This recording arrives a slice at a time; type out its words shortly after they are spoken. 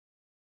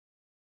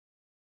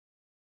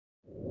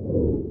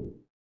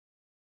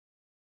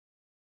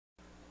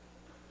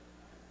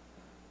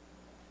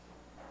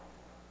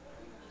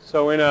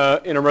So in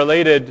a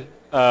related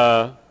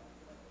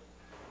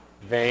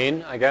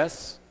vein, I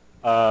guess,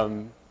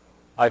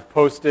 I've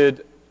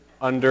posted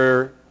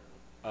under,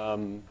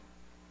 so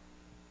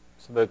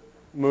the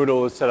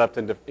Moodle is set up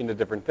into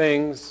different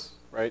things,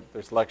 right?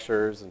 There's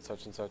lectures and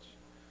such and such.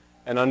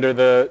 And under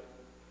the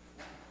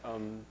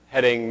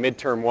heading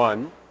Midterm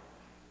 1,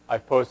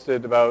 I've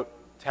posted about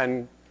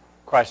 10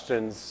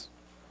 questions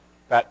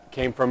that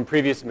came from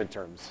previous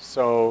midterms.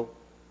 So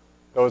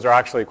those are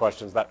actually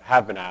questions that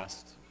have been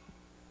asked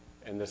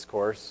in this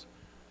course.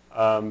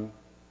 I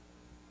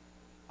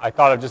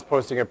thought of just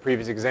posting a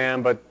previous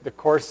exam, but the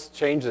course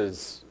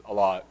changes a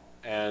lot.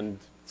 And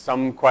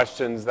some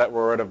questions that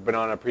would have been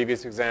on a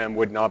previous exam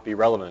would not be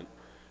relevant.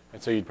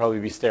 And so you'd probably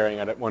be staring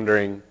at it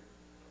wondering,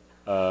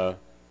 am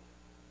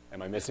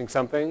I missing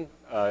something?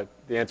 The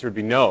answer would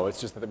be no. It's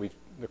just that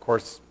the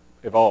course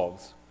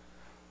evolves.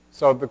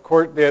 So the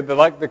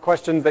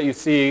questions that you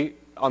see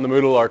on the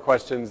Moodle are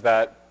questions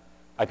that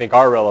I think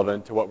are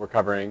relevant to what we're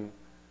covering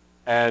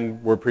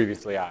and were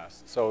previously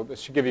asked. So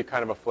this should give you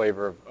kind of a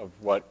flavor of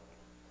what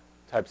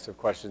types of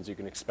questions you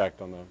can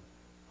expect on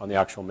the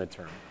actual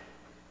midterm.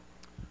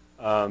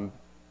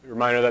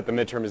 Reminder that the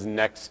midterm is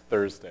next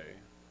Thursday,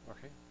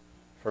 okay,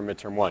 for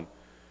midterm 1.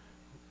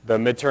 The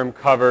midterm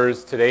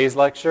covers today's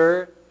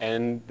lecture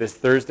and this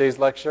Thursday's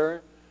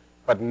lecture,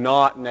 but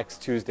not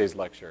next Tuesday's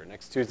lecture.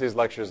 Next Tuesday's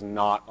lecture is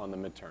not on the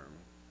midterm.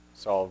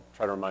 So I'll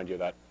try to remind you of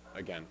that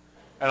again.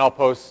 And I'll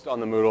post on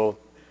the Moodle,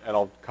 and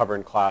I'll cover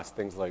in class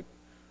things like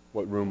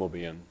what room we'll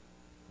be in.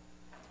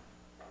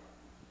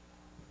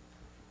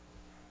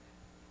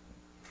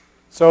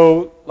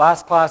 So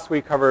last class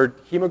we covered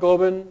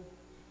hemoglobin.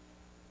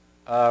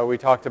 We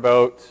talked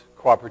about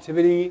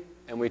cooperativity,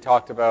 and we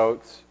talked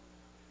about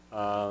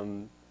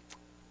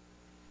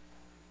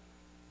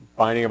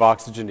binding of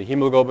oxygen to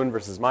hemoglobin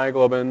versus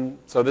myoglobin.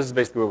 So this is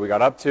basically what we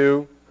got up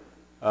to.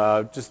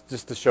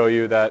 Just to show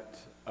you that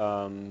there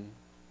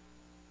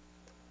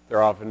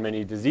are often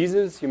many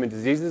diseases, human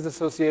diseases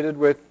associated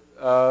with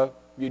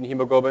mutant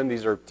hemoglobin.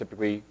 These are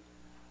typically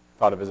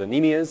thought of as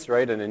anemias,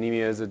 right? And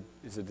anemia is a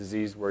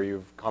disease where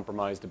you've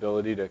compromised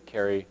ability to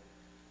carry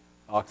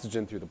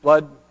oxygen through the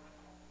blood.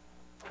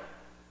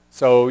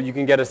 So you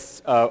can get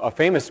a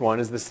famous one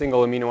is the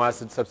single amino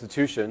acid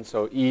substitution.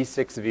 So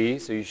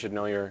E6V, so you should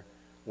know your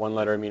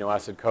one-letter amino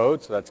acid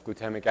code. So that's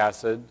glutamic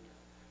acid.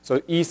 So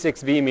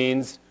E6V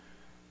means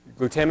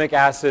glutamic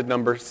acid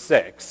number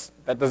 6.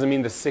 That doesn't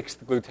mean the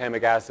 6th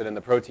glutamic acid in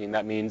the protein.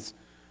 That means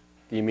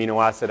the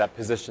amino acid at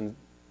position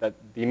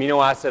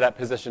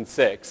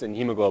 6 in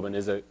hemoglobin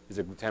is a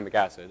glutamic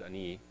acid, an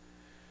E.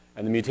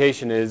 And the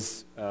mutation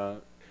is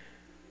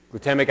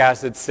glutamic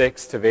acid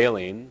 6 to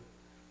valine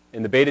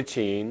in the beta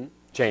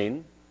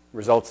chain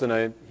results in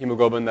a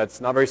hemoglobin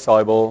that's not very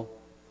soluble,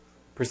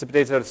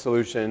 precipitates out of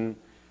solution,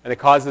 and it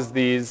causes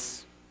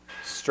these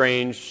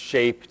strange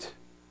shaped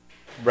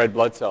red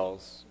blood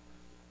cells,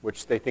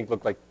 which they think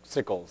look like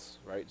sickles,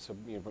 right? So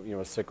you know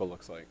what a sickle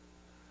looks like.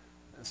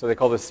 So they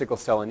call this sickle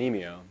cell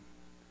anemia.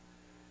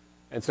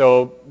 And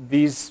so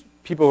these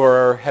people who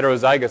are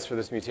heterozygous for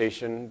this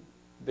mutation,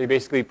 they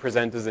basically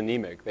present as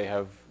anemic. They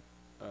have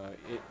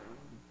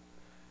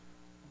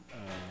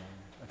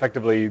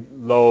effectively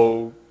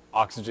low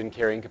oxygen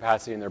carrying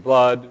capacity in their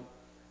blood,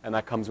 and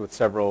that comes with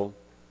several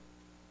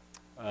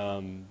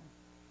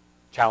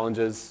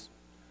challenges.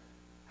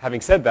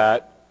 Having said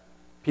that,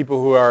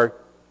 people who are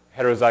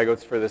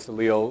heterozygotes for this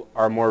allele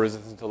are more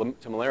resistant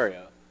to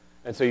malaria.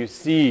 And so you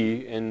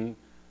see in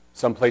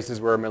some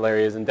places where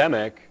malaria is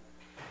endemic,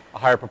 a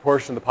higher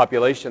proportion of the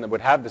population that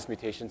would have this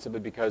mutation simply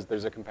because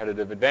there's a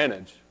competitive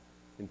advantage,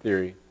 in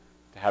theory,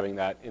 to having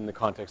that in the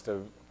context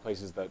of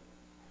places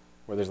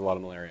where there's a lot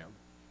of malaria.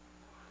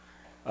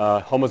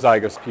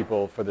 Homozygous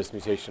people for this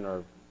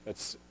mutation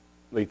it's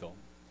lethal.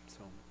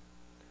 So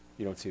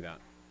you don't see that.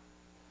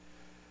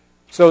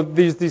 So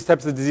these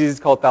types of diseases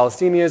called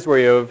thalassemias, where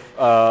you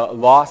have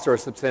loss or a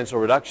substantial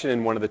reduction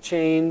in one of the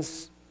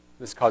chains.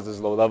 This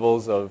causes low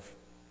levels of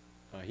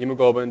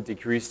hemoglobin,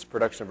 decreased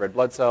production of red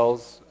blood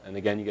cells, and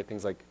again you get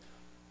things like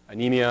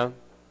anemia.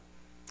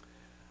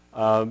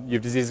 You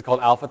have diseases called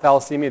alpha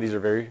thalassemia. These are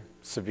very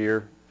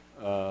severe.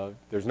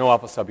 There's no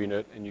alpha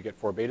subunit, and you get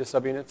 4 beta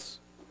subunits.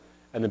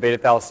 And the beta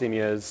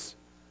thalassemias,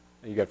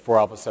 you get 4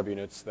 alpha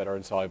subunits that are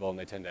insoluble, and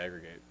they tend to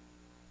aggregate.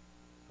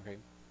 Okay.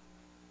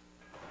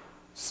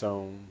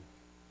 So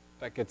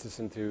that gets us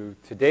into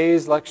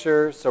today's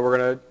lecture. So we're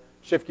going to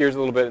shift gears a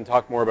little bit and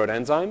talk more about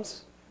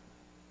enzymes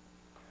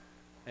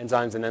and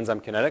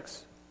enzyme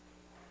kinetics.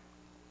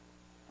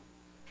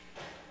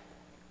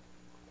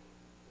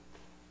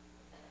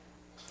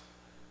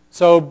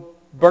 So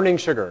burning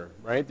sugar,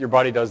 right? Your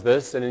body does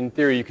this, and in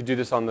theory you could do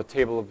this on the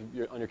table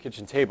on your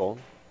kitchen table.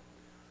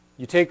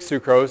 You take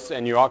sucrose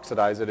and you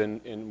oxidize it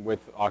with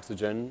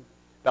oxygen.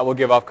 That will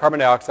give off carbon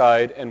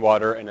dioxide and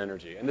water and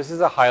energy. And this is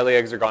a highly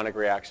exergonic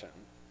reaction.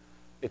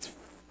 It's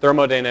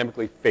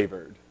thermodynamically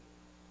favored,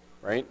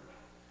 right?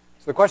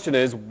 So the question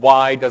is,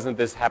 why doesn't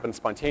this happen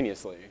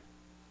spontaneously?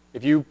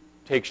 If you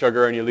take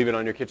sugar and you leave it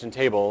on your kitchen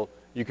table,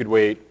 you could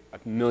wait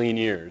 1,000,000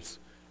 years,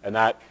 and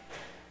that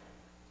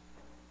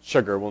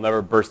sugar will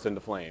never burst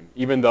into flame,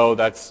 even though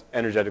that's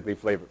energetically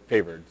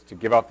favored, to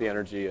give off the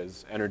energy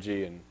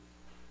and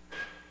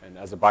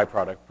as a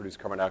byproduct produce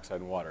carbon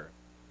dioxide and water.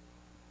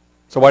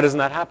 So why doesn't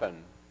that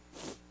happen?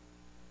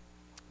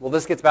 Well,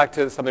 this gets back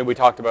to something we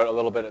talked about a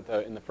little bit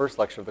in the first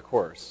lecture of the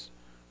course,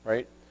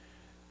 right?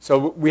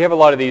 So we have a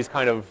lot of these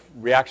kind of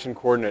reaction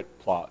coordinate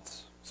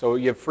plots. So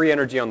you have free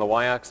energy on the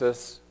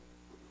y-axis,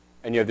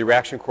 and you have the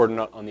reaction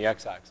coordinate on the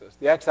x-axis.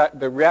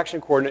 The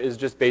reaction coordinate is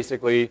just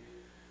basically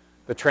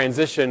the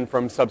transition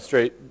from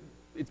substrate.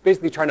 It's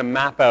basically trying to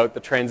map out the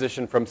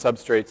transition from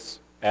substrates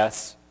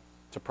S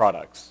to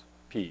products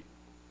P.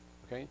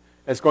 Okay? And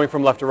it's going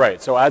from left to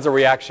right. So as a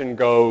reaction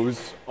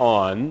goes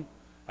on,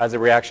 as a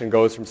reaction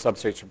goes from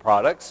substrates to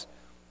products,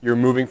 you're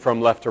moving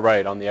from left to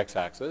right on the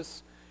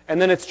x-axis.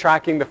 And then it's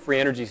tracking the free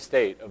energy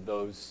state of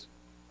those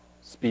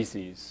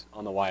species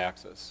on the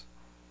y-axis.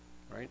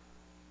 Right?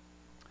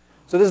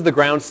 So this is the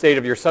ground state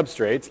of your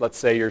substrates, let's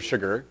say your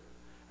sugar.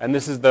 And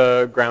this is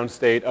the ground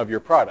state of your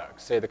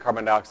products, say the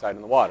carbon dioxide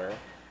and the water.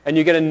 And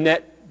you get a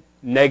net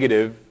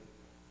negative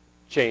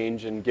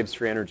change in Gibbs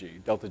free energy,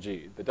 delta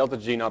G. The delta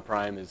G naught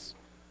prime is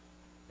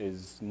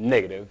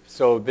negative.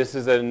 So this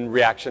is a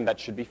reaction that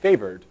should be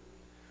favored.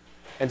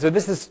 And so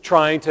this is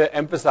trying to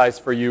emphasize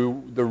for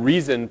you the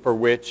reason for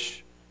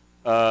which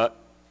the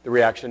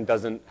reaction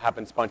doesn't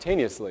happen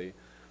spontaneously.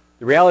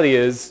 The reality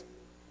is,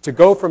 to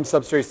go from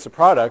substrates to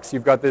products,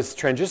 you've got this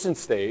transition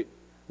state,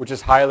 which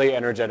is highly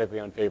energetically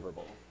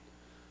unfavorable.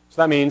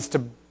 So that means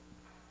to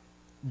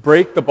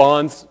break the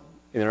bonds,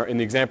 in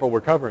the example we're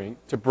covering,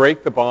 to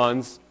break the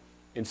bonds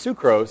in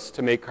sucrose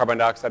to make carbon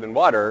dioxide and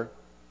water,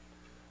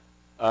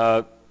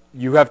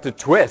 you have to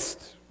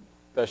twist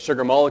the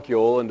sugar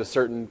molecule into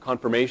certain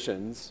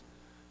conformations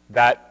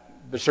that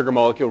the sugar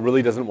molecule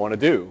really doesn't want to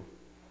do.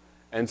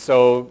 And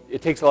so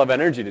it takes a lot of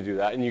energy to do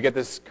that, and you get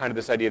this kind of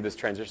this idea of this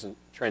transition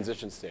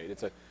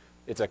state.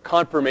 It's a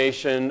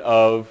conformation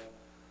of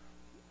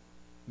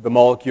the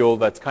molecule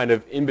that's kind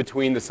of in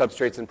between the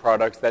substrates and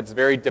products that's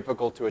very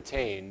difficult to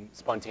attain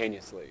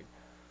spontaneously.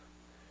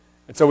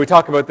 And so we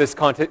talk about this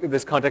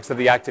context of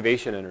the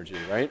activation energy,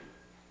 right?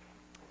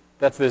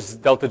 That's this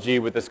delta G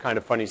with this kind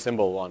of funny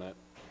symbol on it.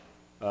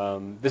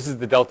 This is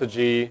the delta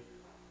G.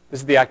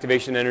 This is the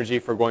activation energy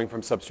for going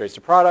from substrates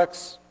to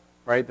products,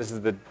 right? This is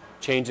the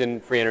change in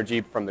free energy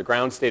from the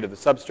ground state of the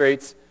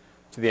substrates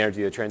to the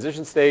energy of the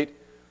transition state.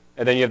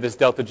 And then you have this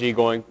delta G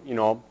going,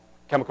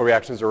 chemical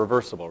reactions are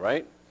reversible,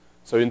 right?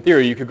 So in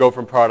theory, you could go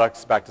from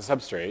products back to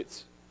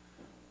substrates.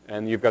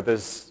 And you've got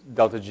this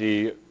delta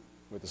G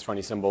with this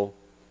funny symbol.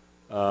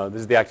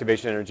 This is the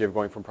activation energy of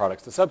going from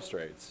products to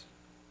substrates,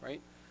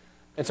 right?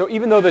 And so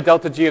even though the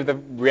delta G of the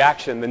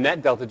reaction, the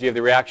net delta G of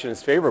the reaction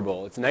is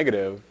favorable, it's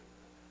negative,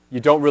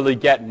 you don't really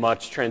get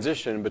much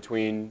transition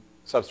between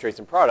substrates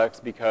and products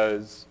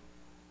because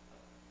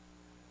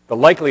the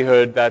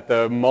likelihood that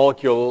the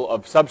molecule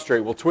of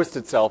substrate will twist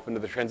itself into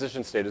the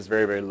transition state is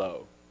very, very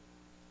low.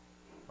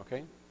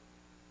 Okay?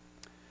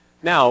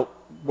 Now,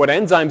 what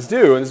enzymes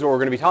do, and this is what we're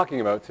going to be talking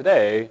about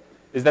today,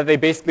 is that they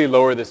basically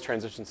lower this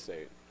transition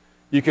state.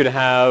 You could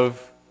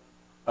have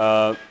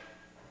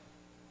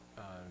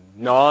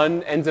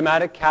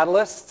non-enzymatic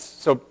catalysts.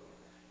 So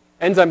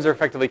enzymes are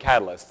effectively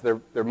catalysts.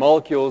 They're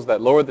molecules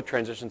that lower the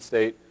transition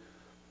state,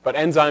 but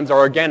enzymes are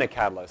organic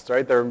catalysts,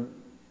 right? They're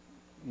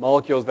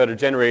molecules that are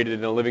generated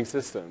in a living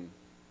system.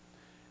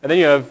 And then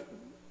you have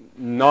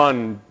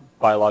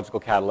non-biological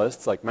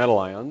catalysts like metal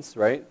ions,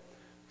 right?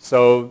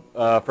 So,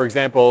 for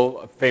example,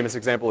 a famous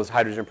example is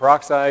hydrogen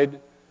peroxide.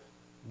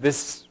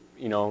 This,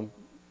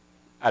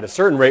 at a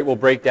certain rate will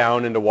break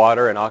down into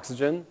water and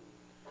oxygen.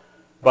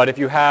 But if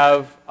you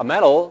have a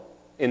metal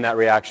in that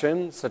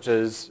reaction, such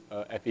as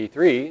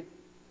Fe3,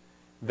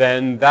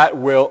 then that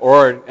will,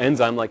 or an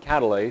enzyme like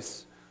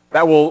catalase,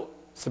 that will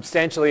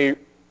substantially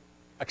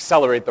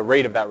accelerate the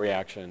rate of that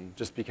reaction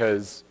just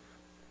because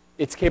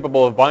it's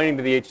capable of binding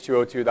to the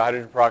H2O2, the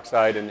hydrogen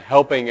peroxide, and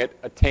helping it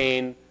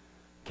attain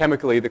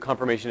chemically the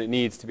conformation it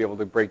needs to be able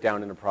to break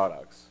down into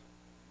products.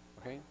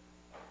 Okay?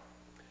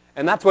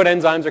 And that's what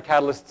enzymes or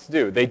catalysts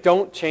do. They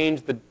don't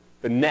change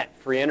the net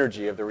free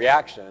energy of the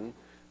reaction.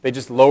 They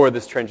just lower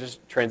this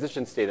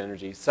transition state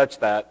energy such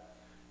that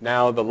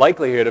now the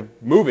likelihood of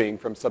moving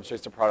from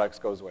substrates to products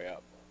goes way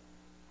up.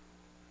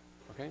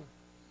 Okay?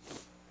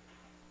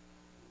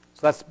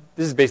 So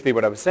this is basically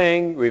what I was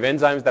saying. We have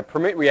enzymes that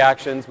permit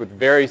reactions with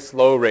very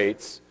slow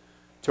rates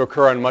to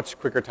occur on much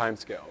quicker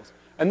timescales.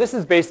 And this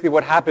is basically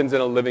what happens in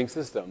a living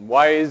system.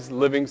 Why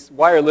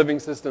are living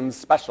systems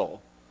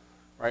special?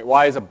 Right?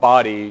 Why is a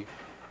body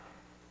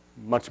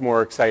much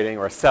more exciting,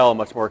 or a cell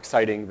much more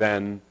exciting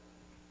than,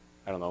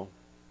 I don't know,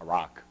 a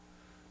rock?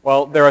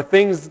 Well, there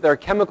are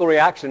chemical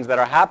reactions that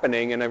are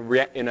happening in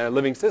a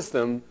living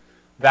system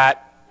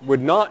that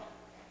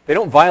they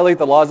don't violate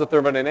the laws of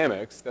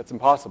thermodynamics, that's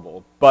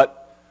impossible,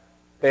 but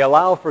they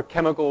allow for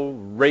chemical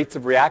rates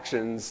of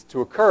reactions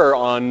to occur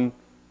on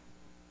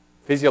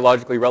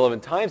physiologically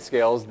relevant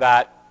timescales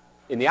that,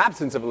 in the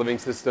absence of a living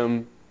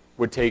system,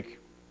 would take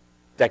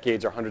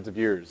decades or hundreds of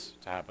years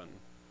to happen.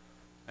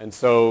 And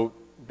so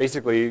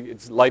basically,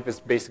 its life is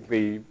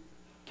basically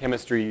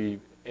chemistry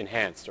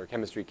enhanced or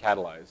chemistry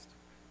catalyzed,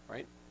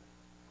 right?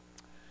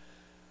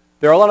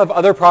 There are a lot of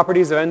other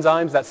properties of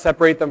enzymes that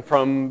separate them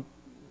from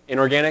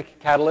inorganic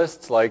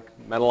catalysts like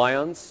metal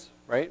ions,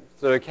 right?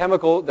 So they're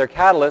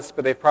catalysts,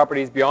 but they have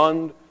properties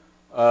beyond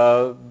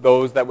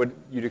those that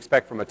you'd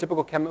expect from a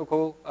typical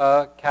chemical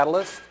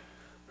catalyst.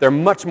 They're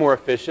much more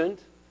efficient.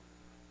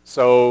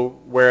 So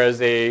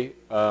whereas a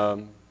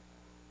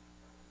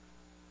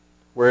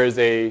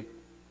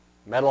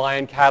metal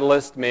ion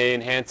catalyst may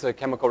enhance a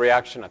chemical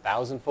reaction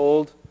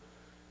 1,000-fold,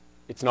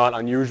 it's not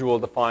unusual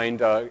to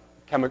find an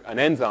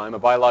enzyme, a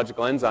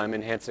biological enzyme,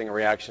 enhancing a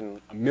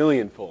reaction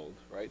 1,000,000-fold,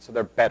 right? So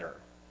they're better.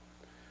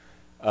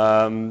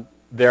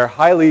 They're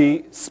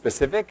highly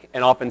specific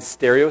and often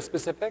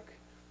stereospecific.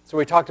 So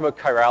we talked about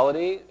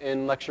chirality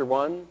in lecture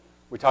 1.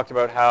 We talked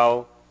about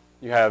how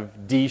you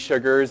have D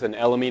sugars and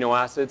L amino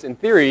acids. In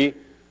theory,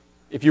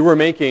 if you were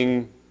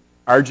making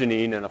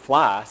arginine in a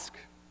flask,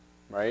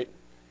 right,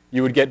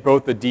 you would get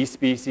both the D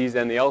species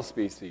and the L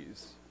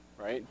species,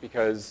 right?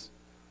 Because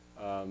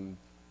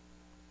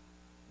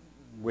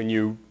when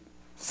you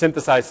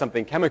synthesize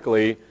something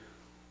chemically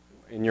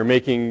and you're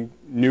making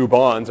new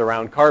bonds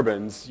around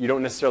carbons, you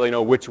don't necessarily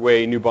know which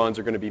way new bonds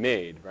are going to be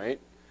made, right?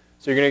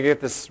 So you're going to get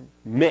this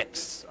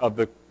mix of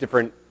the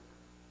different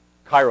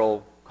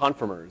chiral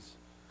conformers.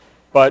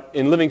 But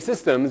in living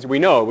systems, we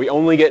know we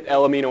only get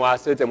L amino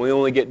acids and we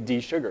only get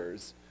D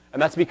sugars.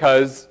 And that's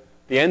because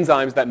the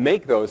enzymes that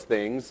make those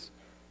things,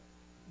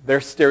 they're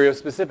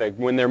stereospecific.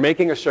 When they're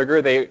making a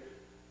sugar, they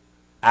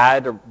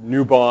add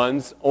new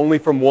bonds only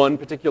from one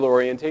particular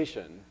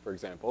orientation, for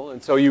example.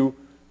 And so you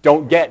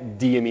don't get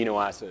D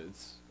amino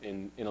acids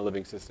in a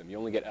living system. You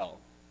only get L.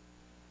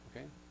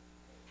 Okay?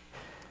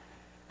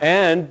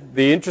 And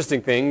the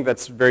interesting thing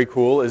that's very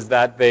cool is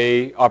that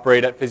they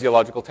operate at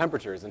physiological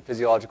temperatures and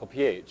physiological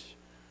pH,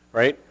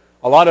 right?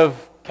 A lot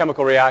of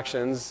chemical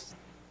reactions,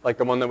 like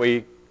the one that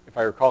we, if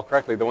I recall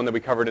correctly, the one that we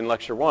covered in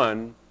lecture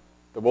 1,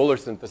 the Wöhler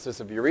synthesis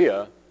of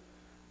urea,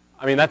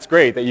 I mean, that's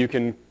great that you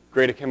can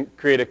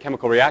create a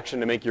chemical reaction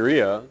to make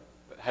urea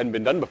that hadn't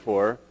been done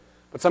before.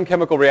 But some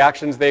chemical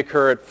reactions, they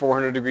occur at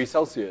 400 degrees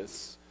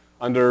Celsius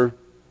and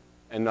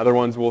other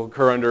ones will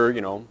occur under,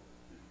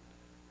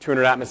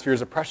 200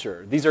 atmospheres of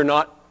pressure. These are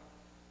not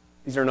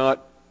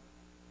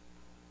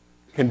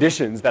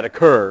conditions that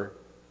occur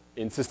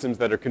in systems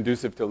that are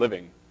conducive to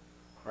living,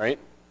 right?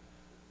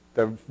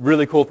 The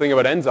really cool thing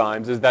about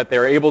enzymes is that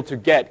they're able to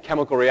get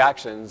chemical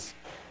reactions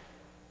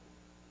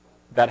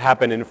that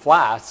happen in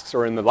flasks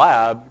or in the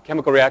lab,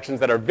 chemical reactions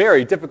that are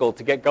very difficult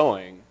to get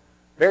going,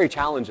 very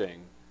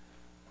challenging.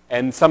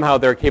 And somehow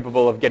they're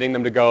capable of getting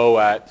them to go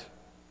at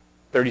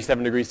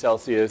 37 degrees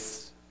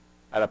Celsius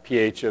at a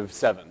pH of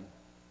 7.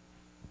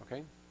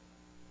 Okay?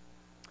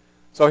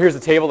 So here's a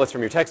table that's from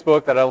your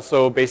textbook that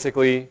also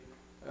basically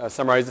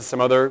summarizes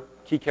some other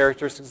key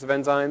characteristics of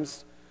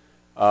enzymes.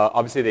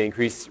 Obviously, they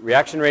increase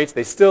reaction rates.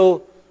 They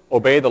still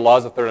obey the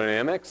laws of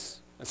thermodynamics.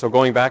 And so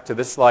going back to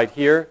this slide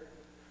here,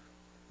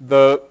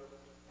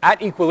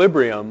 at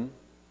equilibrium,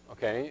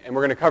 okay, and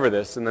we're going to cover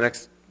this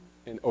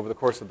over the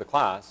course of the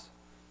class,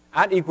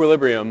 at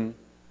equilibrium,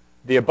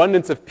 the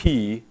abundance of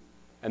P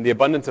and the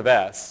abundance of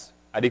S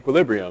at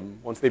equilibrium,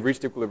 once they've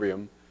reached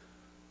equilibrium,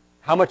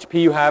 how much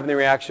P you have in the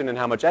reaction and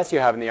how much S you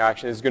have in the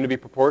reaction is going to be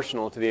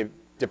proportional to the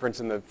difference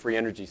in the free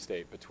energy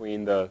state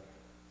between the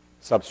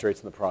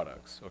substrates and the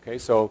products. Okay,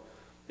 so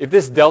if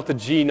this delta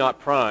G naught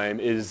prime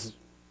is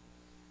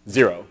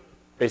 0,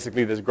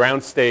 basically the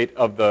ground state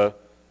of the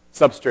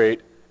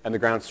substrate and the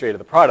ground state of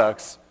the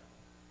products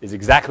is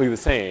exactly the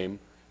same,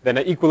 then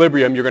at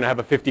equilibrium you're going to have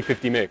a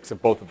 50-50 mix of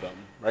both of them,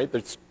 right?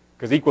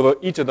 Because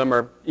each of them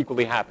are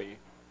equally happy.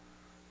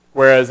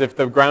 Whereas if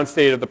the ground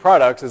state of the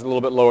products is a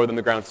little bit lower than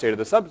the ground state of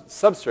the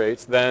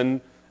substrates,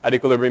 then at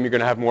equilibrium you're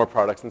going to have more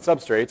products than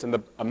substrates, and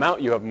the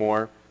amount you have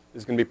more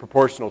is going to be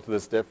proportional to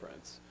this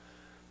difference.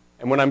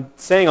 And what I'm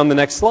saying on the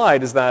next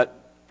slide is that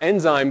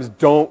enzymes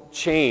don't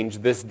change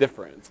this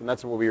difference, and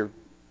that's what we were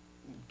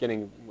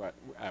getting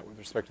at with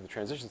respect to the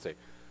transition state.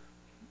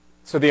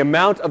 So the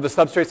amount of the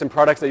substrates and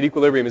products at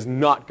equilibrium is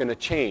not going to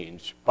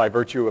change by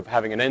virtue of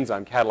having an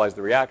enzyme catalyze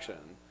the reaction.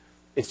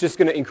 It's just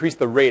going to increase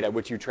the rate at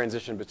which you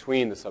transition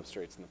between the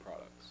substrates and the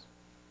products.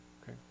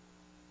 Okay?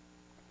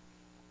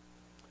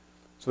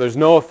 So there's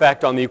no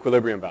effect on the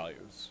equilibrium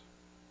values.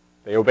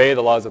 They obey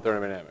the laws of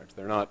thermodynamics.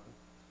 They're not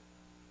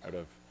out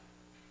of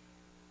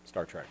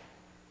Star Trek.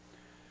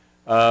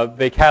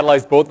 They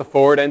catalyze both the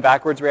forward and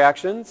backwards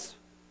reactions.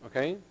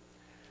 Okay?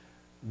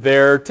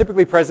 They're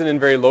typically present in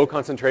very low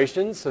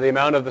concentrations, so the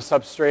amount of the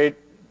substrate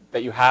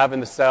that you have in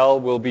the cell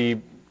will be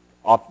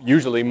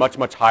usually much,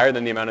 much higher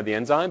than the amount of the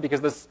enzyme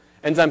because this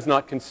enzyme's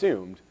not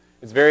consumed.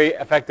 It's very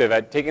effective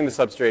at taking the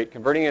substrate,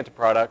 converting it into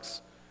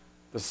products.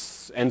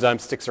 This enzyme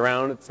sticks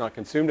around, it's not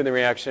consumed in the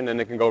reaction, and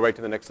it can go right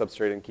to the next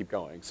substrate and keep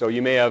going. So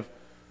you may have,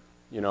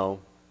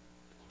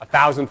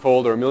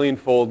 1,000-fold or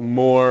 1,000,000-fold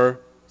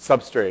more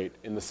substrate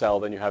in the cell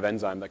than you have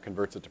enzyme that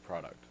converts it to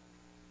product.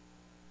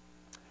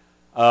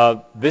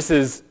 This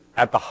is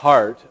at the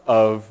heart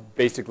of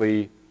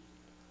basically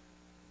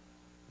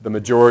the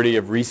majority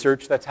of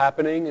research that's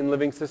happening in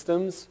living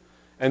systems.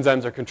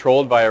 Enzymes are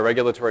controlled via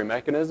regulatory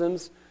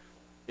mechanisms.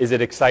 Is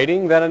it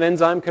exciting that an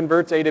enzyme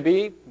converts A to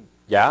B?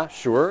 Yeah,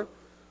 sure.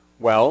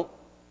 Well,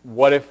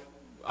 what if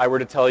I were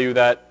to tell you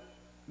that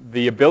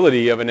the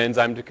ability of an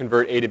enzyme to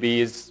convert A to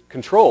B is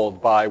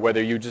controlled by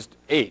whether you just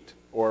ate,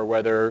 or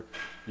whether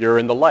you're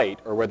in the light,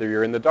 or whether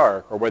you're in the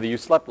dark, or whether you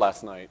slept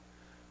last night,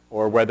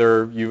 or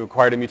whether you've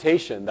acquired a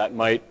mutation that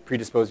might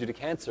predispose you to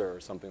cancer or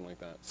something like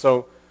that.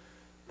 So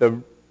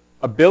the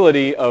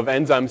ability of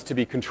enzymes to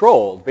be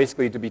controlled,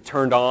 basically to be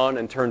turned on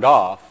and turned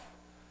off.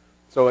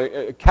 So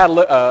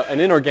an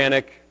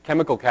inorganic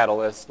chemical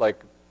catalyst like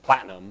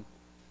platinum,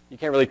 you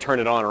can't really turn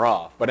it on or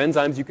off. But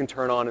enzymes you can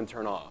turn on and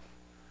turn off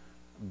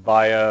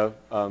via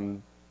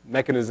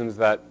mechanisms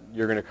that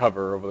you're going to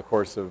cover over the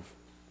course of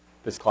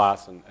this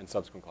class and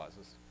subsequent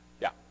classes.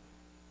 Yeah?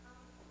 So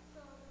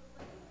the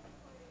regulatory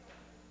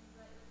mechanisms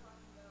that you're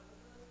talking about,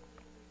 would those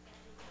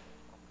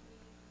be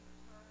the being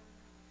turned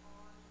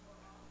on or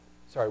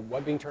off? Sorry,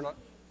 what being turned on?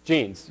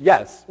 Genes,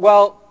 yes.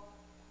 Well,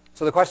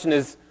 so the question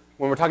is,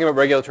 when we're talking about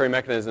regulatory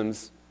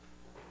mechanisms,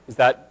 is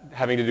that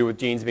having to do with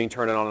genes being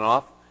turned on and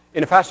off?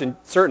 In a fashion,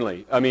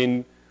 certainly. I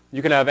mean,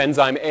 you can have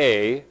enzyme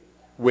A,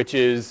 which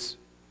is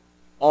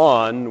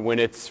on when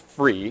it's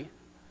free,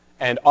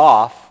 and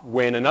off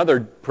when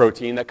another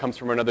protein that comes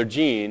from another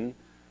gene,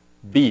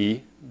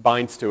 B,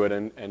 binds to it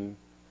and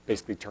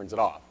basically turns it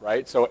off,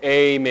 right? So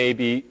and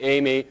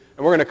we're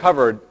going to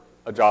cover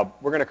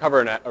we're going to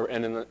cover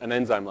an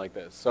enzyme like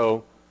this.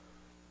 So,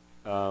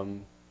 I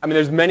mean,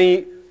 there's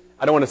many,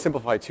 I don't want to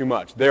simplify too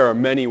much. There are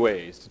many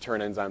ways to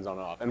turn enzymes on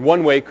and off. And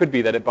one way could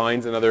be that it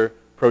binds another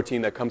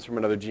protein that comes from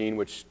another gene,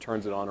 which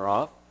turns it on or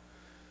off.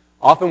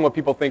 Often what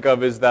people think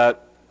of is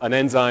that an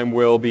enzyme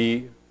will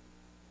be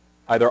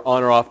either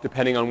on or off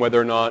depending on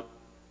whether or not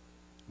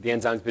the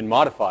enzyme's been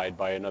modified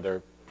by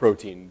another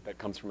protein that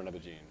comes from another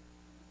gene.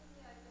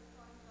 Yeah, I was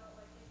talking about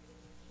like if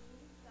it's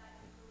genes that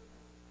influence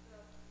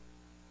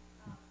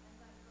the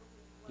enzyme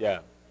protein, Yeah.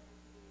 whether it's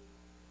going to be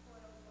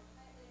coiled more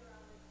tightly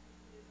around its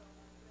nucleosome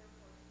and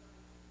therefore it's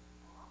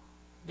going off.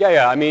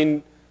 Yeah. I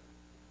mean,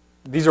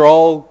 these are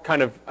all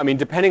kind of, I mean,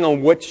 depending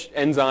on which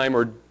enzyme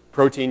or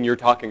protein you're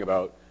talking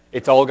about,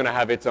 it's all going to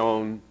have its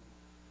own.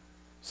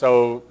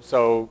 So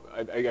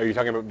are you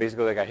talking about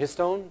basically like a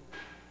histone?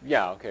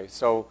 Yeah, okay.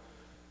 So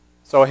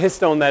a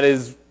histone that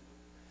is,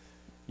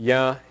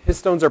 yeah,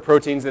 histones are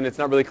proteins, and it's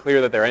not really clear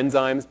that they're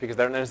enzymes because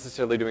they're not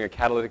necessarily doing a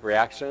catalytic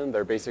reaction.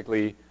 They're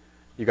basically,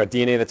 you've got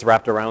DNA that's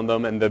wrapped around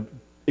them, and the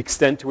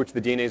extent to which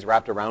the DNA is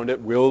wrapped around it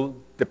will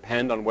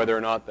depend on whether or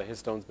not the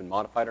histone's been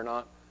modified or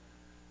not.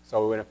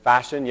 So in a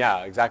fashion,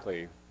 yeah,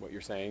 exactly what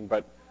you're saying,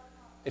 but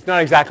it's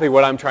not exactly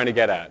what I'm trying to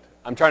get at.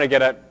 I'm trying to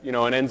get at, you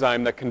know, an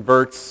enzyme that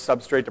converts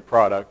substrate to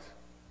product,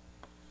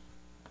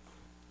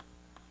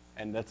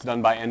 and that's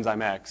done by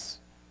enzyme X.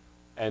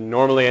 And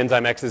normally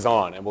enzyme X is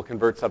on and will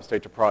convert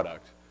substrate to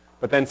product.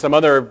 But then some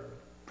other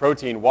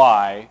protein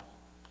Y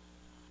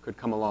could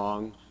come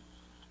along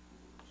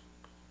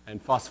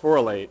and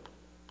phosphorylate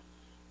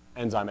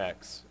enzyme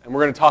X. And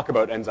we're going to talk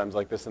about enzymes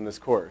like this in this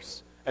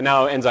course. And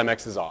now enzyme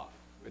X is off.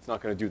 It's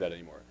not going to do that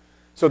anymore.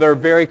 So they're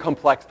very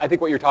complex. I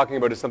think what you're talking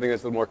about is something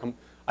that's a little more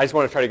I just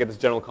want to try to get this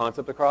general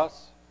concept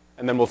across,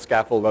 and then we'll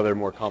scaffold other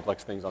more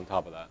complex things on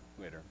top of that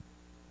later.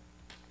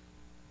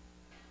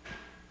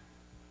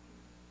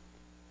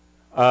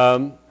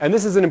 And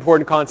this is an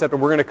important concept,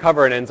 and we're going to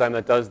cover an enzyme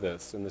that does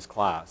this in this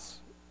class.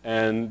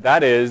 And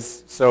that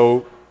is,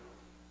 so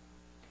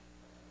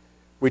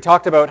we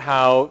talked about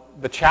how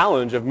the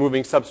challenge of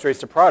moving substrates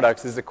to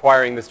products is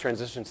acquiring this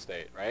transition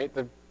state, right?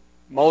 The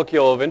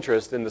molecule of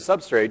interest in the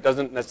substrate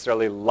doesn't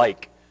necessarily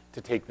like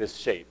to take this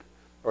shape,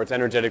 or it's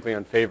energetically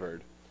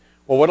unfavored.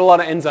 Well, what a lot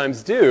of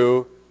enzymes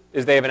do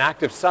is they have an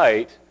active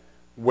site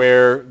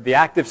where the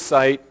active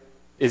site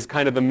is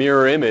kind of the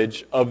mirror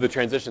image of the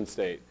transition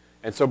state.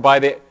 And so by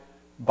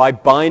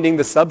binding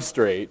the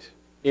substrate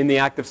in the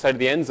active site of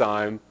the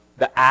enzyme,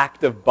 the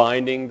act of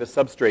binding the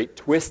substrate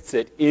twists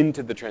it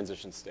into the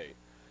transition state.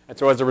 And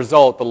so as a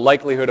result, the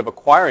likelihood of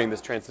acquiring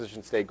this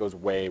transition state goes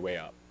way, way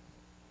up.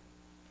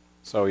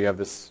 So you have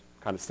this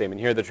kind of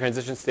statement here. The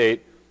transition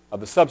state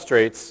of the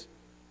substrates,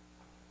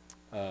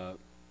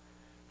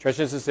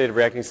 transition state of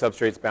reacting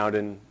substrates bound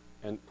in,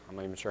 and I'm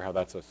not even sure how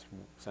that's a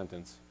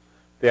sentence.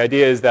 The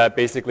idea is that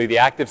basically the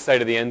active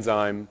site of the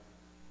enzyme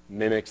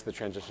mimics the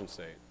transition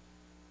state.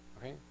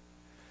 Okay?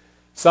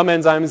 Some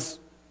enzymes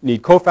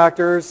need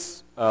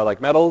cofactors, like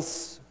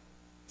metals.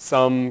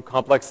 Some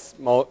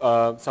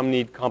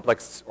need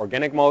complex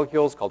organic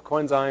molecules called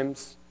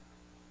coenzymes.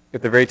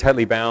 If they're very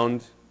tightly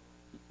bound,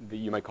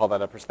 you might call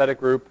that a prosthetic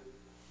group.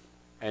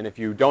 And if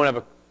you don't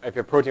have if you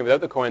have protein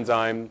without the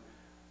coenzyme,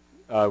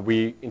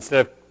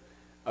 instead of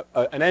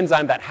an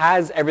enzyme that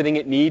has everything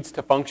it needs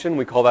to function,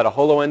 we call that a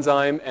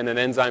holoenzyme, and an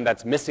enzyme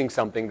that's missing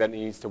something that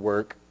needs to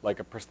work, like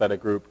a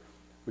prosthetic group,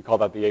 we call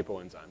that the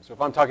apoenzyme. So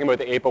if I'm talking about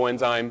the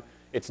apoenzyme,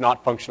 it's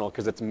not functional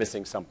because it's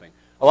missing something.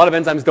 A lot of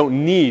enzymes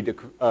don't need a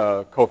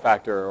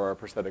cofactor or a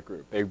prosthetic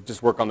group. They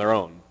just work on their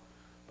own.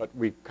 but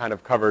we're going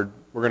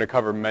to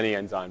cover many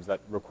enzymes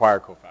that require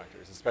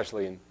cofactors,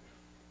 especially in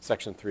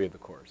section 3 of the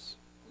course.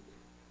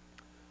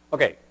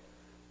 Okay,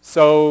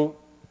 so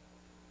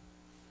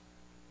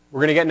we're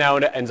going to get now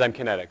into enzyme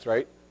kinetics,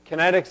 right?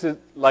 Kinetics is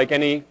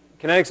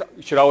kinetics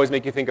should always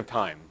make you think of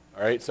time,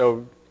 all right?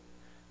 So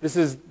this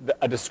is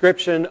a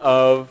description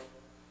of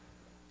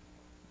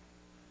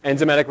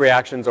enzymatic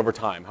reactions over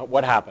time.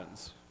 What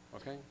happens,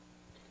 okay?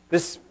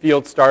 This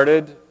field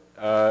started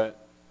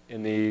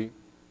in the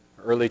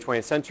early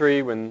 20th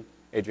century when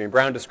Adrian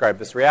Brown described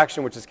this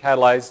reaction, which is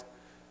catalyzed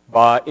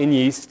in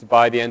yeast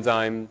by the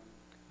enzyme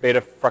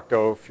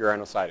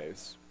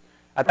beta-fructofuranosidenase.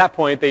 At that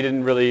point, they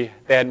hadn't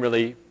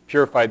really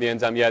purified the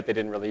enzyme yet. They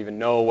didn't really even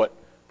know what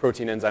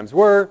protein enzymes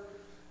were,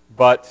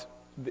 but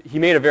he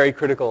made a very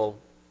critical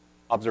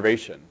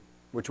observation,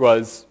 which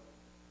was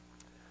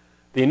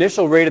the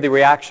initial rate of the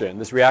reaction,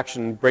 this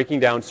reaction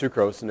breaking down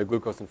sucrose into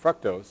glucose and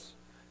fructose,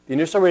 the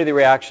initial rate of the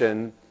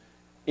reaction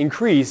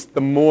increased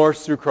the more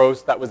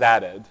sucrose that was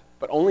added,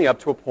 but only up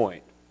to a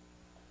point.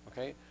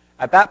 Okay?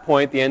 At that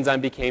point, the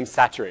enzyme became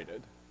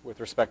saturated with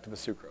respect to the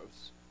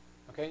sucrose.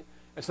 Okay?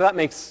 And so that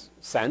makes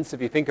sense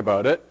if you think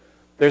about it.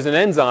 There's an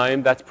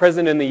enzyme that's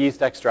present in the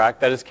yeast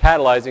extract that is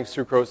catalyzing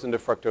sucrose into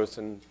fructose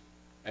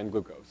and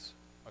glucose.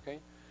 Okay?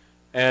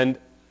 And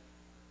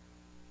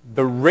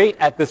the rate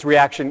at this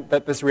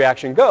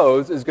reaction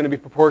goes is going to be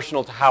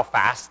proportional to how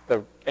fast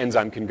the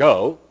enzyme can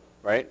go,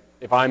 right?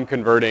 If I'm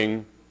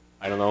converting,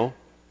 I don't know,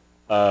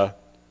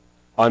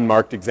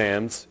 unmarked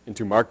exams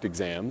into marked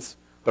exams,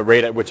 the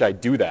rate at which I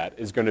do that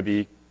is going to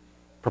be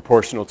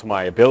proportional to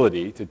my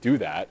ability to do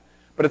that.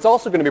 But it's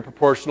also going to be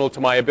proportional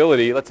to my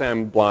ability, let's say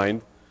I'm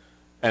blind,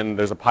 and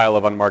there's a pile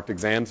of unmarked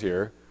exams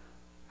here.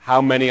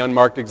 How many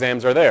unmarked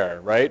exams are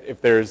there, right? If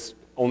there's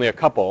only a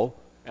couple,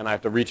 and I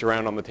have to reach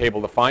around on the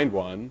table to find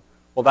one,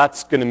 well,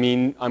 that's going to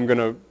mean I'm going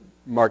to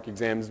mark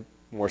exams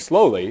more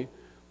slowly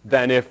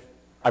than if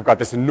I've got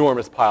this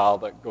enormous pile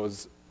that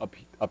goes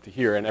up to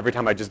here, and every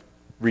time I just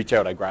reach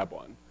out, I grab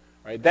one,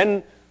 right?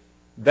 Then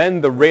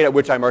the rate at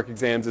which I mark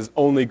exams is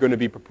only going to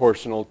be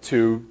proportional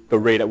to the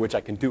rate at which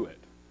I can do it,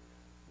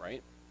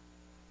 right?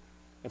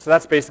 And so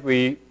that's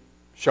basically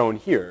shown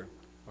here,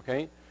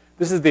 okay?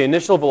 This is the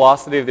initial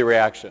velocity of the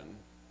reaction,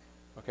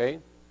 okay?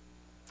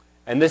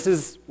 And this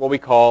is what we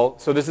call,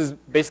 so this is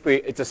basically,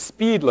 it's a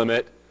speed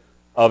limit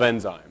of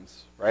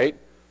enzymes, right?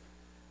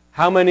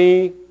 How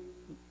many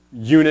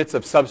units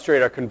of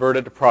substrate are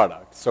converted to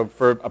product? So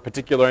for a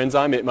particular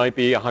enzyme, it might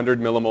be 100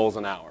 millimoles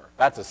an hour.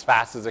 That's as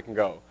fast as it can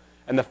go.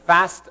 And the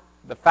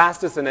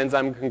fastest an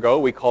enzyme can go,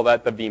 we call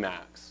that the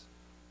Vmax,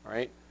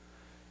 right?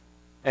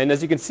 And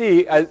as you can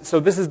see, so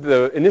this is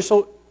the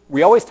initial,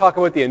 we always talk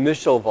about the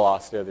initial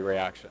velocity of the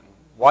reaction.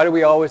 Why do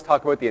we always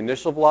talk about the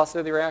initial velocity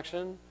of the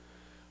reaction?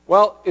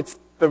 Well, it's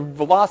the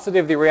velocity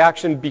of the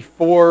reaction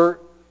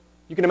before,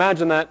 you can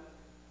imagine that,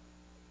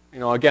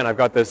 again, I've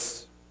got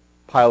this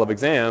pile of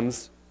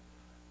exams,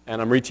 and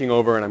I'm reaching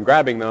over and I'm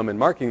grabbing them and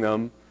marking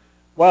them.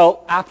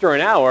 Well, after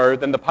an hour,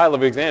 then the pile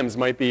of exams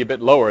might be a bit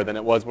lower than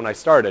it was when I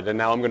started, and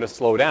now I'm going to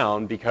slow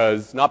down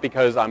not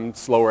because I'm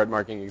slower at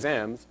marking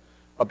exams,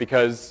 but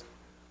because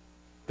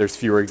there's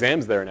fewer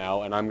exams there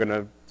now, and I'm going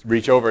to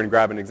reach over and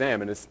grab an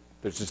exam, and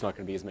there's just not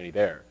going to be as many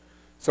there.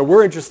 So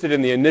we're interested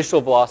in the initial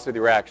velocity of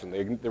the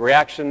reaction, the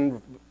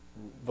reaction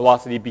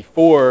velocity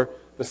before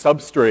the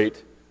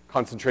substrate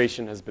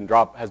concentration has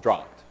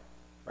dropped,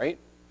 right?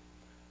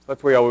 So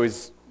that's why we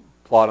always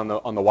plot on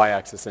the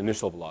y-axis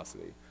initial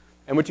velocity.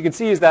 And what you can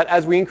see is that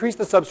as we increase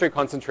the substrate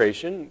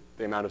concentration,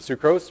 the amount of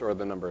sucrose or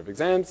the number of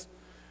exams,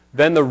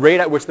 then the rate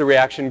at which the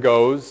reaction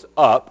goes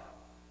up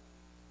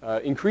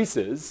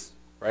increases,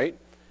 right?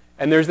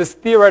 And there's this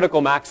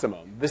theoretical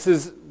maximum. This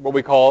is what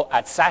we call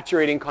at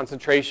saturating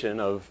concentration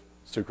of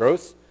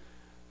sucrose.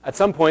 At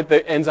some point,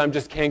 the enzyme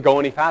just can't go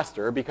any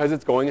faster because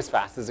it's going as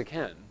fast as it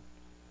can.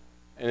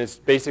 And it's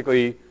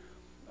basically,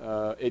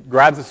 it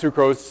grabs the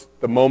sucrose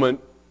the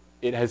moment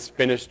it has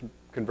finished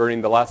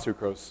converting the last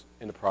sucrose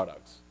into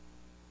products.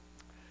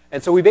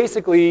 And so we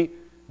basically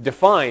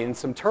define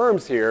some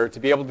terms here to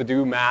be able to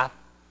do math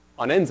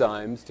on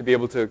enzymes, to be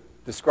able to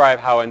describe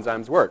how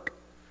enzymes work.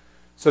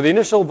 So the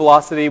initial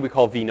velocity we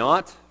call V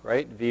naught,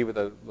 right? V with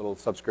a little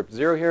subscript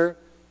 0 here.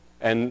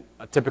 And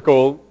a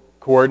typical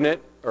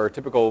coordinate or a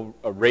typical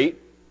rate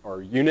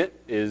or unit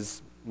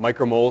is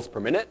micromoles per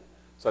minute.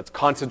 So that's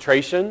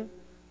concentration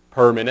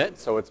per minute.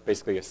 So it's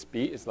basically a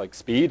speed. It's like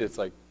speed. It's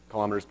like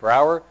kilometers per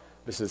hour.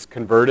 This is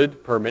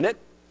converted per minute.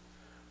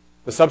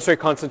 The substrate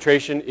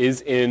concentration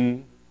is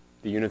in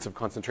the units of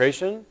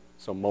concentration.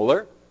 So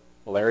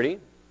molarity.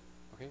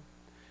 Okay.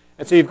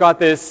 And so you've got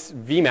this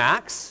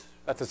Vmax.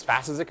 That's as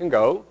fast as it can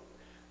go.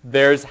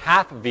 There's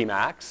half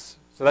Vmax.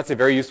 So that's a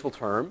very useful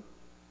term.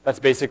 That's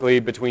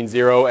basically between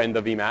 0 and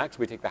the Vmax.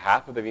 We take the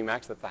half of the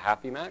Vmax. That's the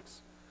half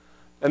Vmax.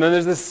 And then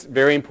there's this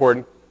very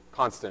important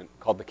constant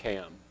called the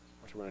Km,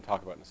 which we're going to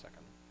talk about in a second.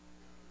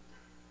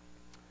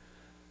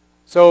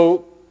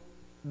 So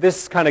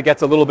this kind of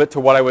gets a little bit to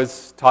what I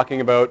was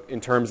talking about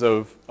in terms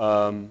of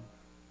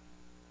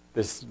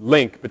this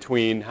link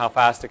between how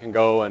fast it can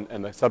go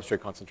and the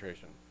substrate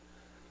concentration.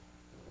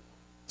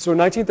 So in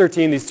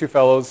 1913, these two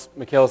fellows,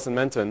 Michaelis and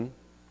Menton,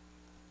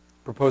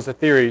 proposed a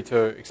theory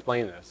to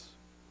explain this.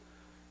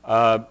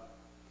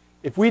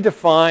 If we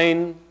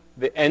define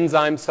the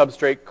enzyme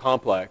substrate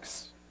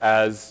complex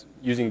as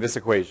using this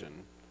equation,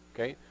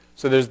 okay?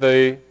 So there's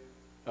the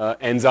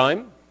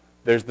enzyme,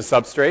 there's the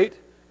substrate,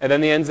 and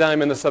then the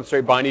enzyme and the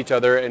substrate bind each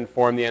other and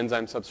form the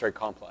enzyme substrate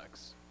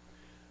complex.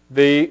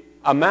 The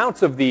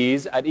amounts of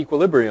these at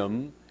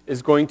equilibrium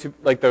is going to,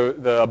 like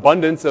the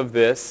abundance of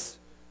this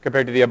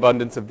compared to the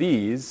abundance of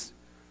these,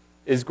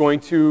 is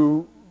going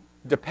to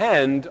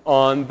depend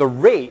on the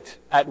rate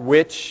at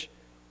which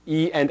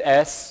E and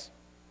S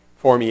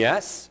form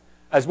ES,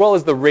 as well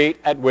as the rate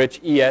at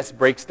which ES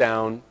breaks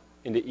down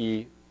into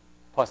E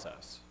plus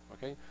S.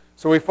 Okay?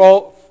 So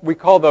we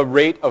call the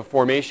rate of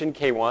formation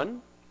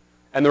K1,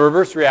 and the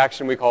reverse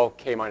reaction we call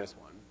K minus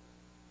 1.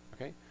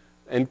 Okay?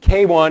 And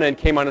K1 and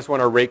K minus 1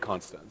 are rate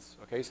constants.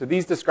 Okay? So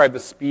these describe the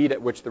speed at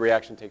which the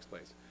reaction takes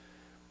place.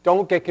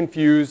 Don't get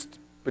confused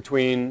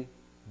between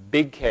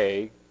big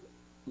K.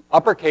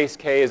 Uppercase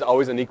K is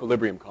always an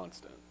equilibrium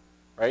constant,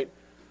 right?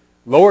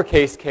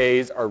 Lowercase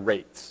k's are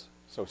rates,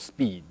 so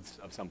speeds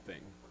of something,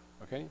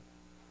 okay?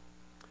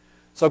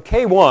 So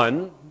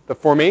K1, the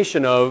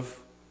formation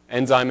of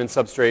enzyme and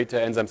substrate to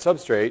enzyme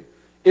substrate,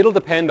 it'll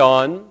depend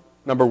on,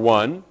 number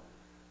one,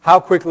 how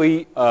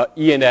quickly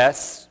E and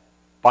S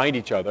bind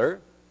each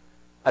other,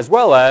 as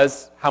well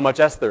as how much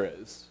S there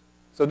is.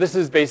 So this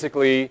is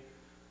basically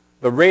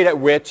the rate at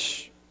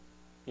which,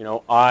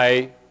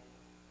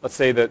 let's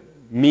say that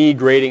me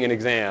grading an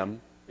exam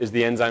is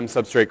the enzyme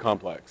substrate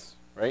complex,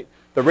 right?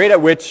 The rate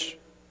at which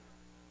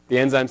the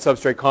enzyme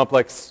substrate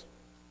complex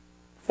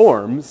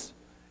forms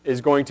is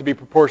going to be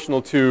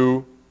proportional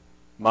to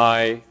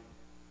the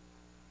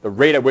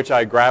rate at which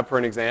I grab for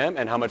an exam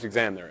and how much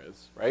exam there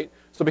is, right?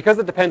 So because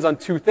it depends on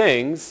two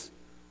things,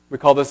 we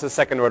call this a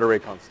second order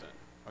rate constant,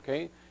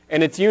 okay?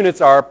 And its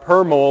units are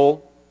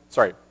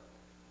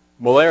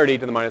molarity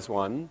to the minus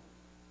 1,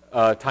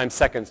 times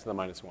seconds to the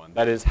minus 1.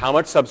 That is how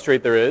much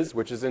substrate there is,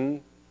 which is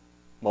in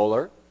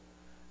molar,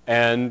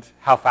 and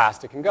how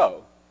fast it can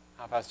go,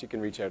 how fast you can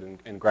reach out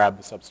and grab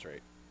the substrate.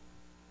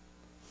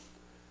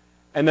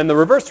 And then the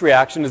reverse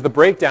reaction is the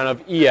breakdown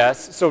of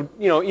ES. So,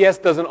 ES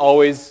doesn't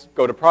always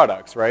go to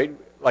products, right?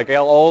 Like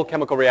all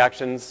chemical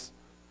reactions,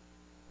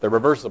 they're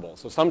reversible.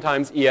 So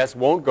sometimes ES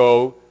won't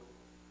go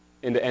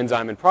into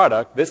enzyme and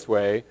product this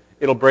way.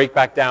 It'll break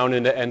back down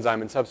into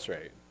enzyme and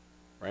substrate,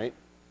 right?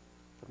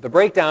 The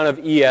breakdown of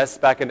ES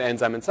back into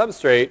enzyme and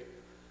substrate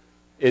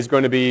is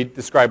going to be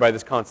described by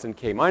this constant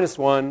K minus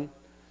 1.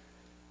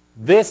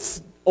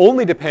 This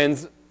only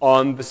depends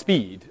on the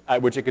speed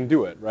at which it can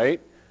do it,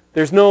 right?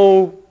 There's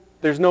no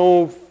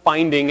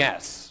finding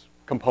S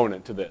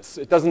component to this.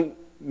 It doesn't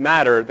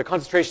matter. The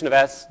concentration of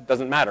S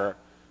doesn't matter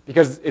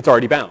because it's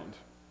already bound,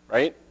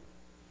 right?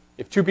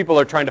 If two people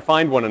are trying to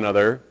find one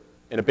another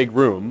in a big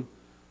room,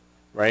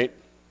 right,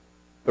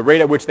 the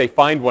rate at which they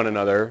find one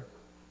another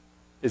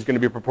is going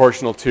to be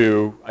proportional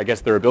to, I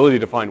guess, their ability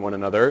to find one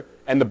another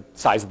and the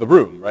size of the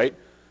room, right?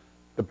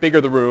 The bigger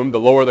the room, the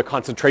lower the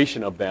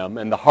concentration of them,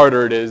 and the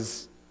harder it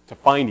is to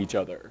find each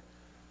other.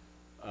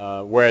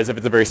 Whereas if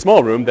it's a very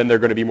small room, then they're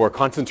going to be more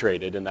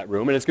concentrated in that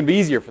room, and it's going to be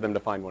easier for them to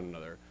find one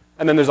another.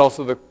 And then there's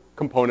also the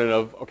component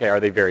of, okay,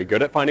 are they very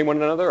good at finding one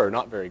another or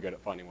not very good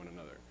at finding one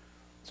another?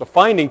 So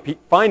finding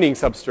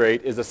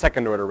substrate is a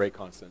second order rate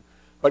constant.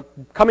 But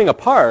coming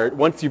apart,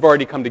 once you've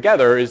already come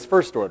together, is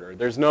first order.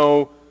 There's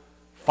no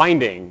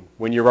finding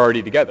when you're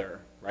already together,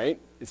 right?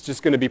 It's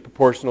just going to be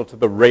proportional to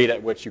the rate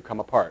at which you come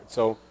apart.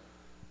 So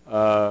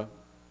to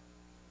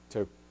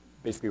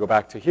basically go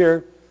back to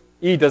here,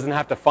 E doesn't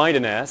have to find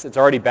an S. It's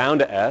already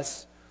bound to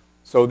S.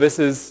 So this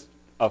is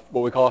what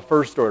we call a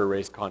first order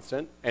rate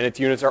constant, and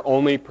its units are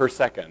only per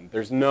second.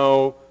 There's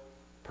no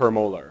per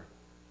molar,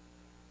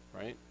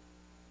 right?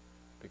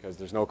 Because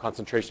there's no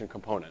concentration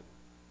component,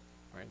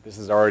 right? This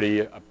is already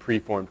a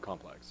preformed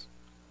complex.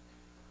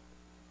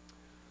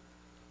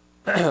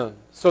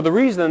 So the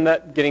reason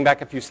that, getting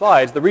back a few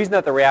slides, the reason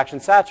that the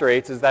reaction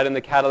saturates is that in the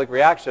catalytic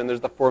reaction,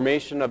 there's the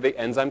formation of the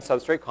enzyme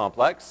substrate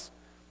complex,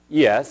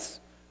 ES,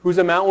 whose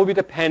amount will be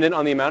dependent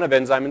on the amount of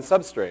enzyme and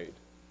substrate.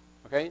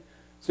 Okay?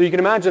 So you can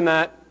imagine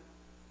that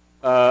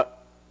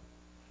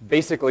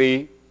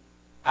basically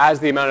as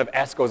the amount of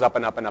S goes up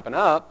and up and up and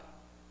up,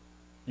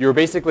 you're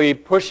basically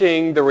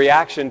pushing the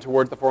reaction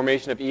towards the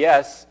formation of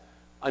ES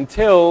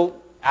until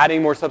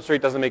adding more substrate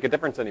doesn't make a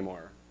difference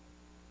anymore.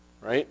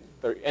 Right?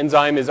 The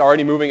enzyme is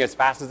already moving as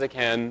fast as it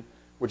can,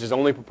 which is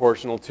only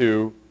proportional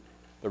to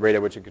the rate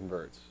at which it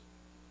converts.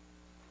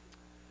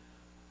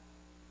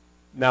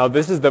 Now,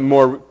 this is the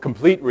more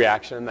complete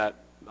reaction that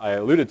I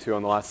alluded to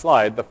on the last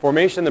slide. The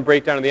formation and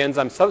breakdown of the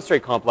enzyme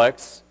substrate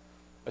complex,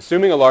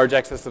 assuming a large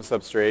excess of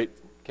substrate,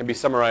 can be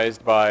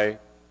summarized by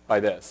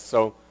this.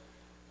 So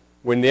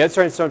when the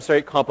enzyme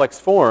substrate complex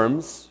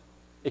forms,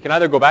 it can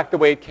either go back the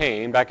way it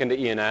came, back into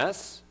E and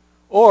S,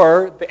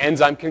 or the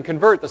enzyme can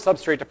convert the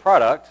substrate to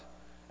product,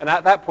 and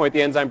at that point,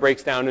 the enzyme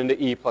breaks down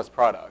into E plus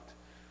product.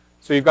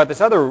 So you've got this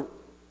other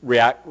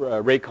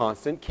rate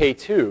constant,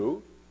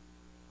 K2,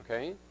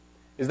 okay?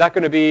 is that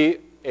going to be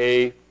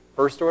a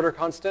first order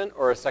constant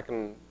or a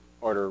second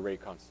order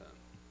rate constant?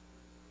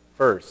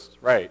 First,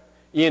 right.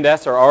 E and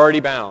S are already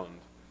bound.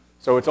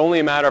 So it's only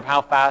a matter of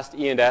how fast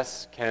E and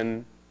S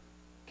can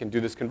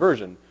do this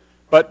conversion.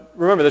 But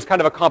remember, there's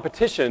kind of a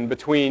competition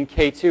between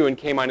K2 and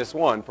K minus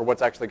 1 for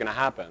what's actually going to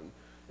happen.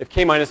 If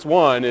K minus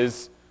 1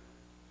 is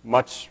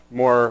much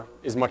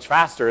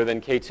faster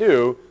than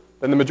K2,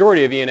 then the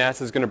majority of E and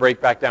S is going to break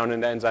back down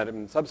into enzyme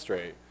and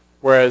substrate.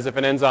 Whereas if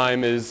an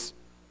enzyme is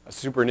a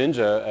super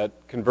ninja at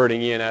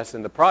converting E and S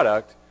into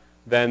product,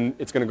 then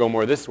it's going to go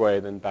more this way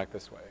than back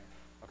this way.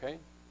 Okay?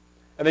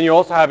 And then you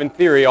also have, in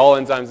theory, all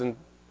enzymes and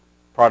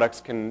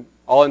products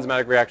all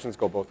enzymatic reactions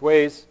go both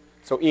ways.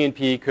 So E and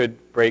P could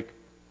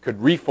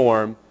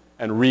reform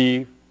and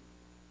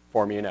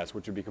reform E and S,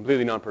 which would be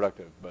completely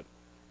non-productive, but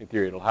in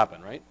theory it'll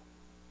happen, right?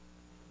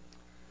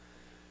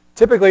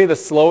 Typically, the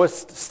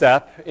slowest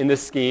step in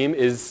this scheme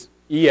is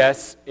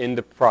ES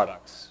into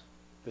products,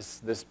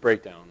 this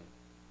breakdown.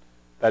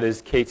 That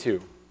is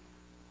K2,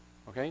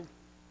 okay?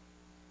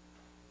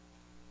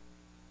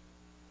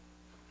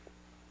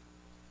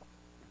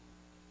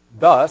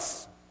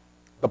 Thus,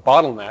 the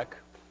bottleneck,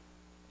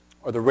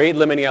 or the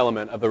rate-limiting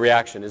element of the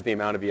reaction is the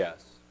amount of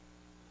ES,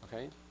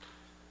 okay?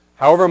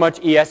 However much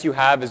ES you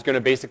have is going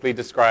to basically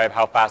describe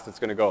how fast it's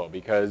going to go,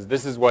 because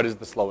this is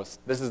the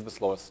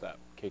slowest step,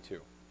 K2.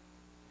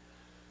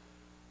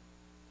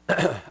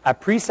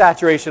 At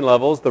pre-saturation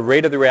levels, the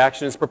rate of the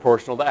reaction is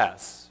proportional to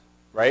S,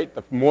 right?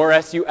 The more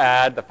S you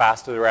add, the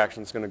faster the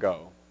reaction is going to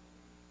go.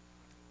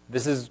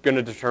 This is going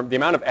to determine, the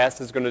amount of S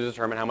is going to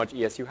determine how much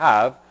ES you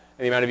have,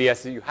 and the amount of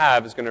ES that you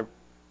have is going to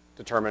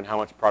determine how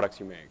much products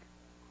you make.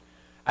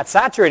 At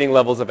saturating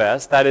levels of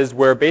S, that is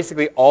where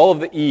basically all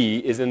of the E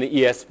is in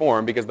the ES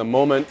form, because the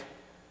moment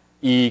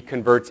E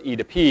converts E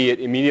to P, it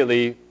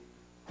immediately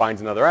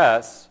finds another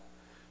S.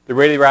 The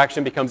rate of the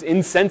reaction becomes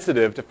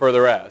insensitive to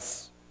further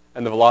S,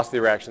 and the velocity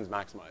of the reaction is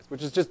maximized,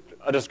 which is just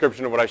a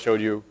description of what I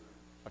showed you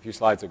a few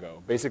slides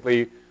ago.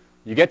 Basically,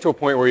 you get to a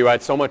point where you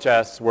add so much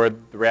S where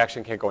the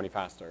reaction can't go any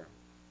faster.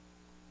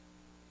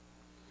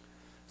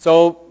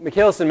 So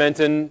Michaelis and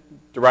Menton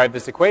derived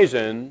this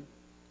equation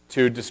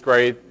to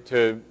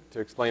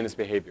explain this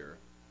behavior.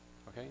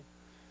 Okay?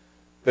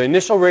 The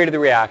initial rate of the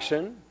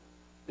reaction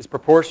is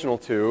proportional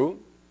to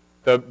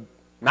the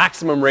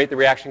maximum rate the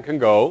reaction can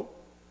go,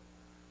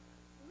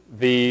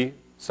 the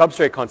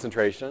substrate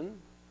concentration,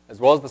 as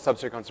well as the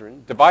substrate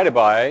concentration, divided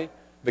by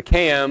the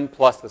Km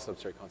plus the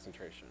substrate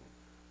concentration,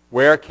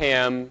 where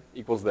Km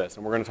equals this,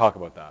 and we're going to talk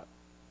about that.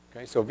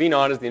 Okay? So V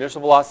naught is the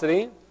initial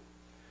velocity,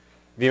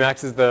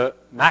 Vmax is the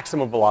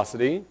maximum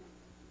velocity,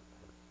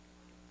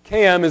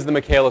 Km is the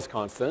Michaelis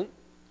constant.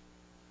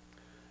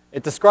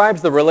 It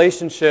describes the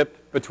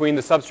relationship between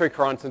the substrate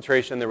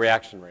concentration and the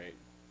reaction rate.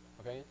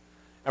 Okay?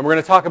 And we're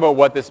going to talk about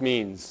what this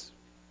means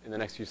in the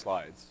next few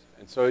slides.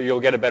 And so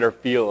you'll get a better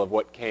feel of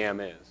what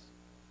Km is.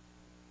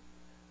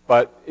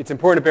 But it's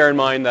important to bear in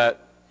mind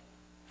that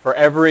for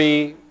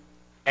every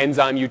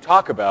enzyme you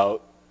talk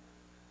about,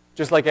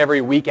 just like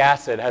every weak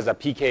acid has a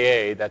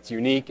pKa that's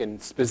unique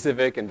and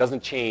specific and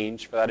doesn't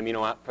change for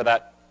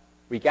that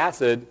weak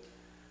acid,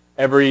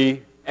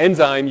 every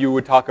enzyme you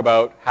would talk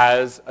about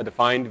has a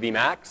defined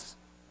Vmax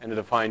and a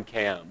defined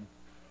Km.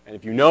 And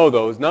if you know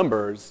those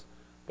numbers,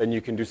 then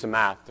you can do some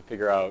math to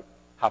figure out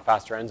how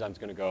fast your enzyme is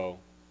going to go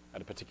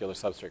at a particular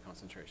substrate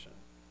concentration.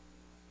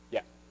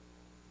 Yeah?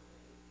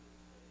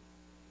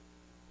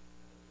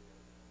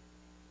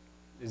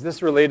 Is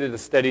this related to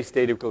steady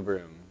state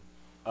equilibrium?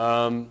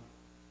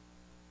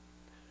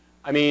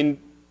 I mean,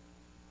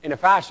 in a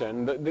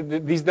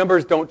fashion, these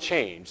numbers don't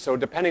change. So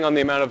depending on the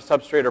amount of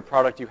substrate or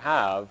product you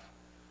have,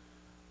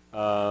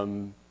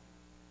 no,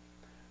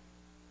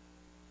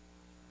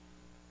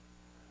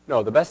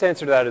 the best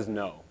answer to that is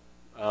no.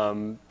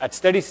 At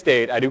steady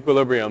state, at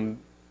equilibrium,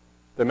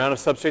 the amount of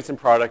substrates and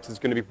products is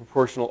going to be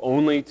proportional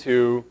only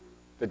to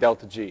the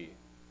delta G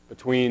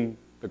between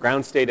the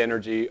ground state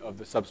energy of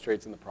the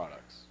substrates and the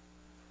products.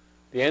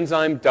 The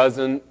enzyme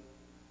doesn't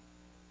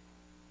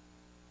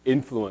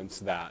influence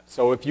that.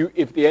 So if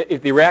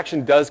the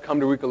reaction does come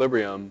to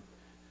equilibrium,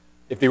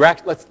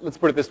 let's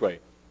put it this way.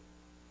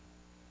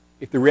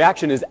 If the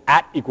reaction is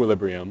at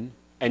equilibrium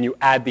and you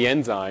add the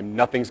enzyme,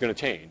 nothing's going to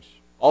change.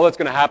 All that's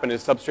going to happen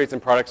is substrates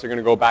and products are going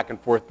to go back and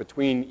forth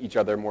between each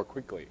other more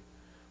quickly.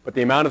 But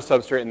the amount of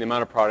substrate and the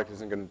amount of product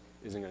isn't going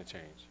to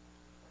change.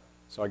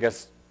 So I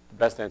guess the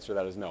best answer to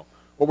that is no.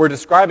 What we're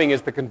describing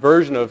is the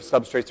conversion of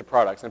substrates to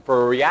products. And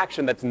for a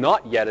reaction that's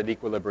not yet at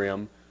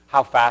equilibrium,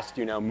 how fast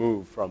do you now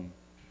move from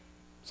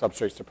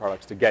substrates to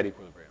products to get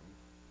equilibrium?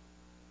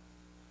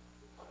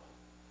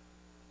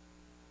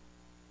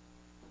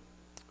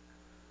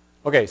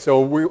 Okay,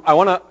 so I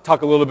want to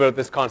talk a little bit about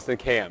this constant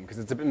Km because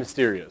it's a bit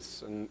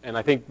mysterious. And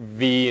I think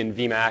V and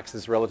Vmax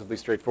is relatively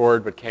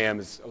straightforward, but Km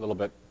is a little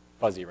bit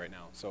fuzzy right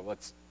now. So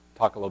let's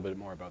talk a little bit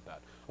more about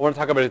that. I want to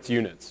talk about its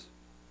units.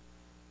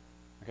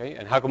 Okay,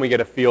 and how can we get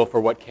a feel for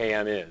what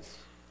Km is?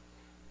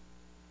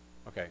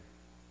 Okay.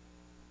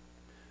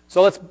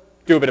 So let's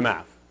do a bit of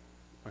math,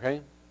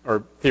 okay,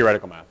 or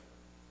theoretical math.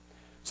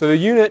 So the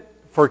unit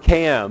for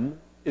Km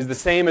is the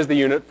same as the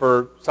unit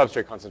for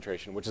substrate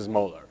concentration, which is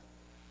molar.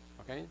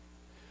 Okay?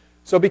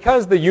 So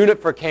because the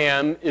unit for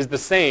Km is the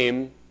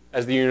same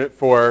as the unit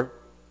for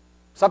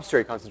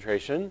substrate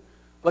concentration,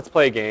 let's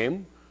play a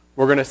game.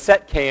 We're going to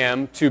set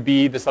Km to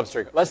be the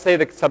substrate. Let's say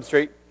the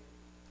substrate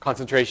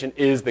concentration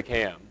is the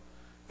Km.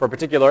 For a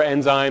particular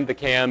enzyme, the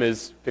Km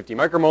is 50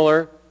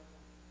 micromolar.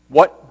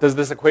 What does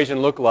this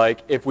equation look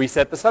like if we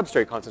set the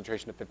substrate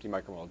concentration to 50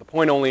 micromolar? The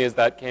point only is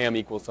that Km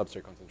equals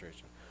substrate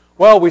concentration.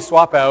 Well, we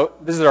swap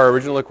out, this is our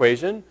original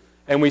equation,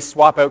 and we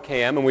swap out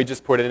Km and we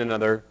just put in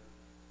another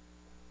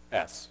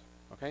S.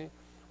 Okay?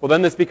 Well,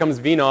 then this becomes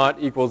V naught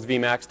equals V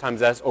max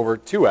times S over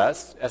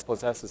 2S. S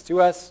plus S is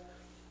 2S.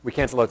 We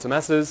cancel out some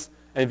S's,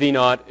 and V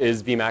naught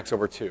is V max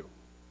over 2.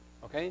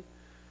 Okay?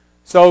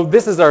 So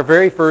this is our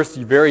very first,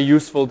 very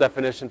useful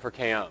definition for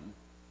Km.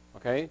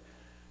 Okay?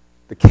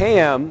 The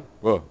Km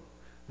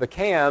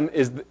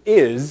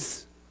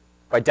is,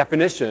 by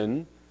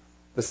definition,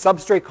 the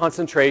substrate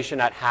concentration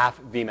at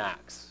half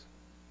Vmax.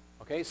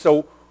 Okay,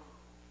 so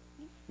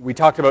we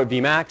talked about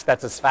Vmax,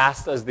 that's as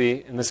fast as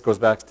the, and this goes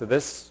back to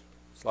this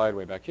slide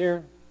way back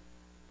here.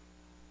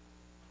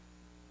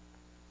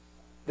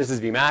 This is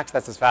Vmax,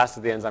 that's as fast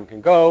as the enzyme can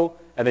go,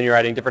 and then you're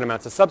adding different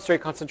amounts of substrate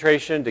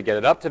concentration to get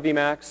it up to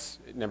Vmax.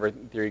 It never,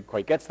 in theory,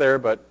 quite gets there,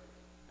 but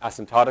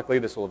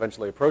asymptotically, this will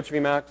eventually approach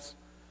Vmax.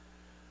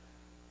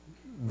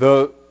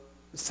 The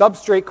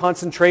substrate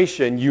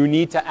concentration you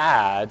need to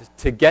add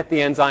to get the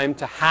enzyme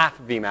to half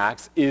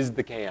Vmax is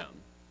the Km.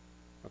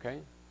 Okay?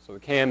 So the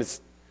Km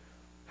is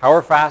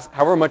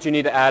however much you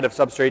need to add of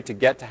substrate to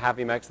get to half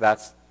Vmax,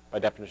 that's by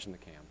definition the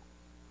Km.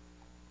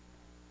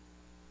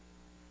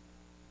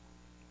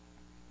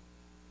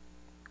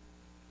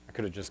 I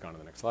could have just gone to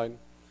the next slide.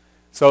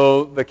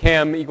 So the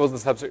Km equals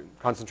the substrate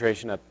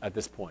concentration at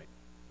this point,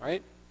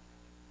 right?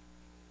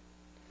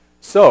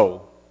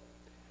 So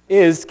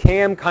is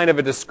Km kind of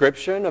a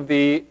description of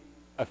the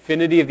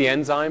affinity of the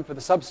enzyme for the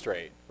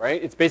substrate,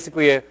 right? It's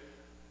basically an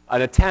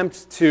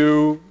attempt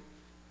to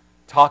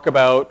talk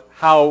about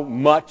how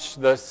much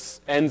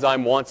this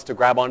enzyme wants to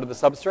grab onto the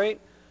substrate.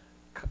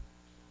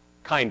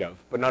 Kind of,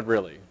 but not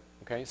really.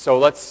 Okay, so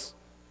let's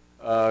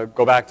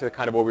go back to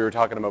kind of what we were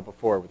talking about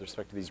before with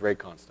respect to these rate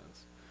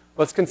constants.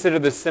 Let's consider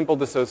this simple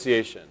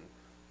dissociation.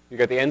 You've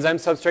got the enzyme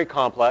substrate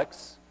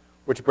complex,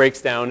 which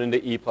breaks down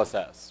into E plus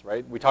S,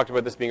 right? We talked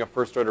about this being a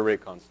first order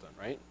rate constant,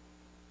 right?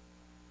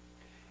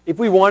 If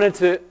we wanted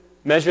to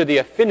measure the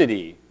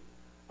affinity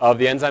of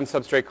the enzyme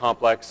substrate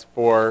complex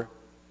for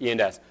E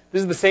and S,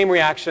 this is the same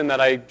reaction that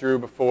I drew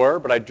before,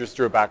 but I just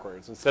drew it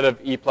backwards. Instead of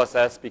E plus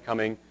S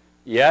becoming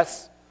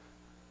ES,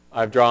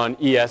 I've drawn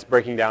ES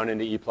breaking down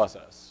into E plus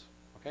S,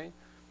 okay?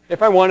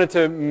 If I wanted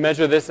to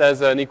measure this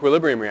as an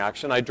equilibrium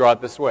reaction, I'd draw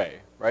it this way,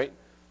 right?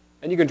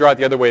 And you can draw it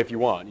the other way if you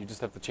want. You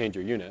just have to change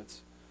your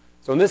units.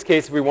 So in this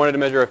case, if we wanted to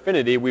measure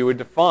affinity, we would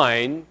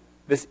define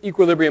this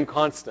equilibrium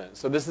constant.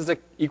 So this is an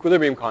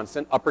equilibrium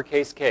constant,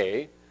 uppercase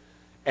K,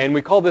 and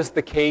we call this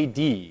the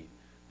KD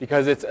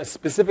because it's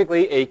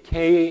specifically a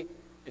K,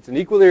 it's an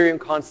equilibrium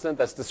constant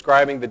that's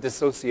describing the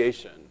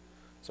dissociation.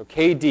 So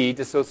KD,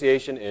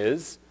 dissociation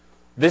is,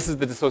 this is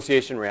the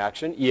dissociation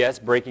reaction, ES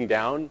breaking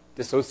down,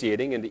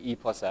 dissociating into E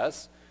plus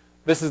S.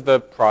 This is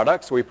the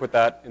product, so we put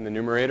that in the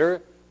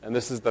numerator, and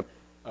this is the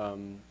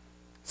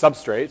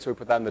substrate, so we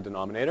put that in the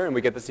denominator, and we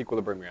get this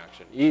equilibrium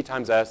reaction. E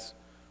times S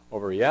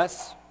over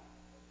ES.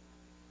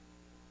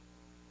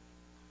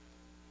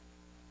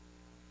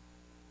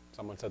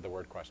 Someone said the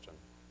word question.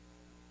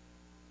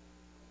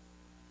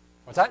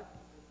 What's that?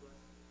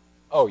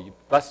 Oh,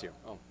 bless you.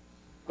 Oh,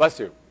 bless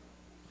you.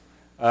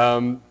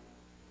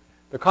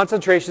 The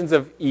concentrations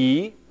of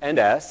E and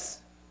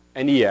S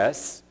and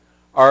ES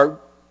are,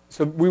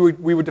 so we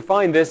would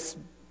define this,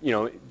 you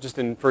know, just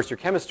in first year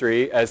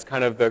chemistry as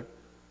kind of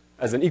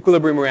as an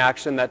equilibrium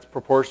reaction that's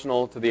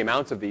proportional to the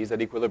amounts of these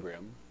at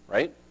equilibrium,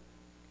 right?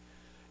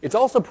 It's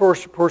also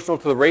proportional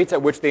to the rates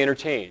at which they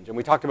interchange, and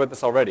we talked about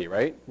this already,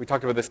 right? We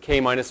talked about this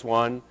K minus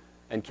 1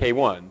 and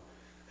K1.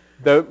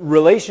 The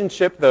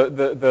relationship,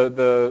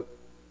 the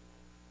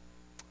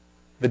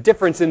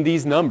difference in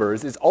these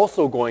numbers is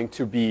also going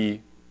to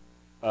be,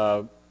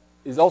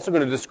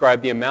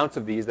 describe the amounts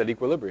of these at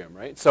equilibrium,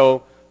 right?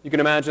 So you can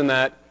imagine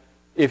that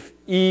if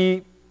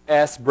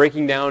ES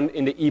breaking down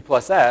into E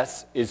plus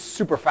S is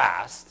super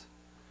fast,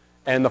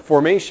 and the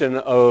formation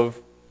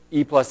of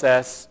E plus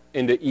S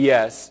into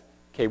ES,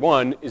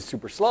 K1, is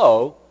super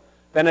slow,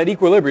 then at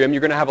equilibrium, you're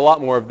going to have a lot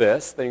more of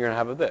this than you're going to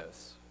have of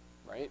this,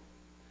 right?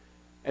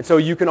 And so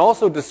you can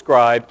also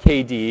describe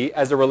KD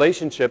as a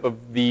relationship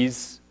of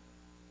these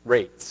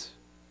rates,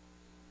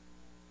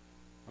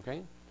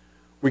 okay?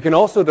 We can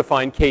also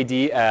define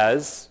KD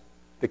as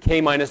the K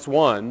minus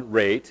 1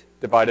 rate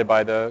divided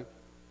by the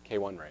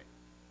K1 rate.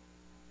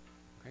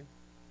 Okay?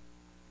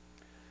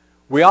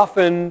 We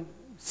often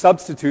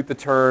substitute the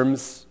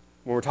terms,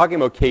 when we're talking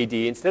about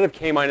KD, instead of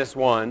K minus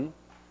 1,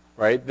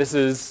 right, this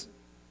is,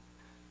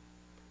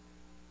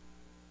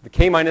 the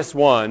K minus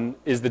 1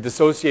 is the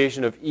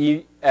dissociation of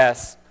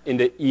ES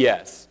into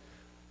ES.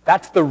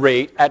 That's the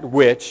rate at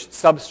which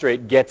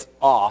substrate gets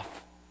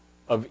off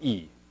of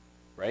E,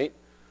 right?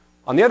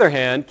 On the other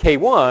hand,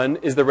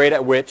 K1 is the rate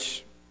at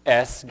which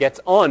S gets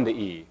on to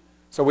E.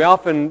 So we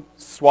often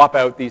swap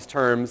out these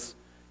terms.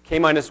 K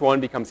minus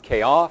 1 becomes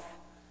K off,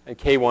 and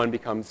K1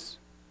 becomes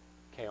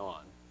K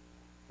on,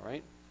 all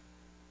right?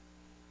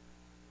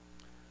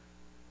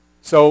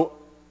 So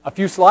a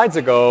few slides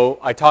ago,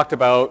 I talked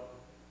about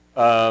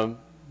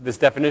this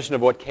definition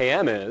of what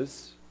Km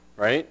is,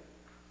 right?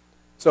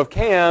 So if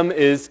Km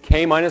is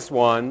K minus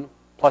 1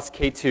 plus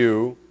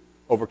K2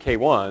 over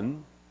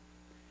K1,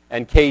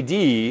 and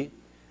KD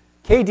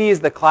is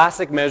the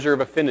classic measure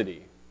of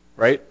affinity,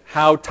 right?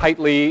 How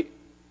tightly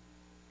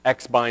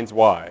X binds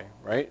Y,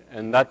 right?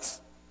 And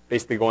that's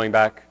basically going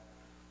back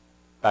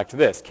to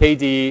this.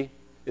 KD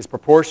is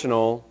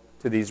proportional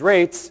to these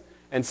rates,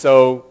 and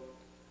so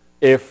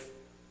if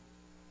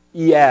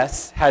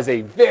ES has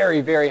a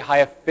very, very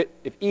high,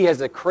 if E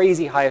has a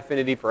crazy high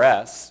affinity for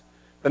S,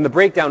 then the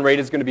breakdown rate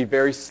is going to be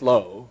very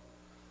slow,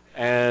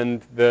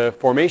 and the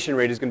formation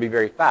rate is going to be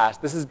very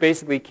fast. This is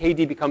basically,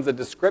 KD becomes a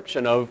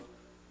description of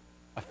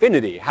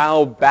affinity,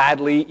 how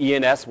badly E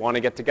and S want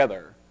to get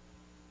together,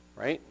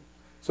 right?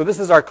 So this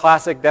is our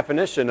classic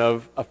definition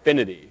of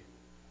affinity,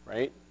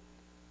 right?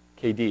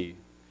 KD.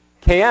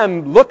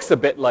 Km looks a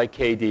bit like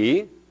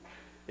KD.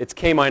 It's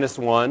K minus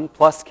 1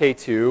 plus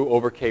K2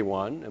 over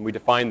K1, and we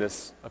defined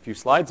this a few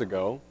slides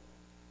ago.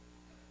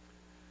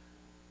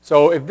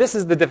 So if this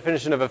is the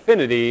definition of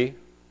affinity,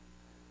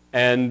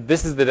 and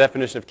this is the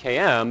definition of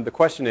Km, the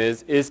question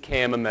is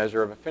Km a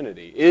measure of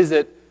affinity? Is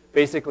it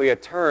basically a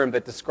term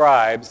that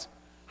describes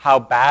how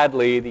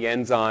badly the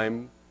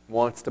enzyme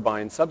wants to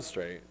bind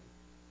substrate?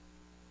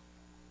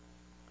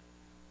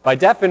 By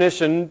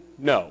definition,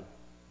 no.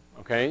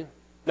 Okay?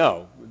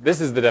 No. This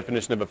is the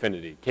definition of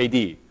affinity,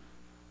 KD.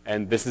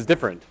 And this is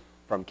different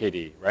from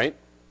KD, right?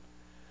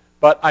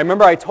 But I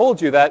remember I told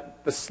you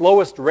that the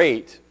slowest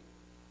rate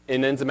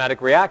in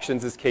enzymatic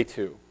reactions is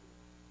K2.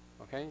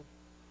 Okay?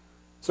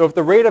 So if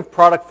the rate of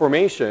product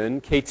formation,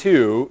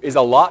 K2, is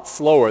a lot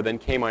slower than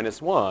K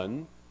minus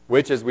 1,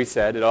 which, as we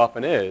said, it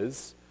often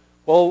is,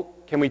 well,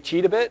 can we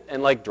cheat a bit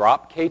and like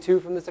drop K2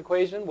 from this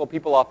equation? Well,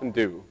 people often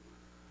do.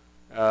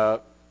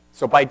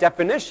 So by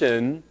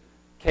definition,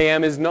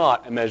 Km is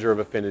not a measure of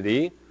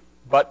affinity,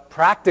 but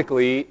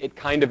practically it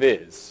kind of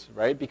is,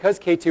 right? Because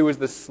K2 is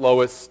the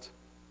slowest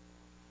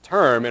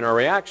term in our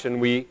reaction,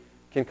 we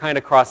can kind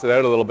of cross it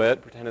out a little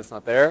bit, pretend it's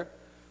not there.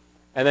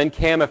 And then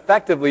Km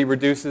effectively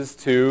reduces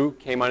to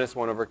K minus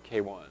 1 over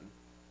K1.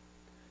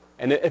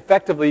 And it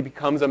effectively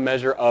becomes a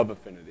measure of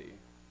affinity.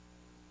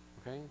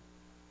 Okay?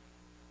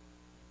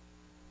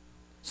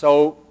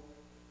 So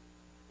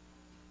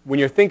when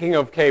you're thinking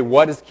of, okay,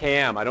 what is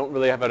Km? I don't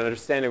really have an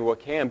understanding of what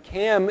Km.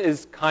 Km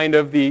is kind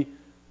of the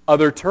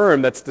other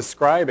term that's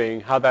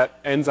describing how that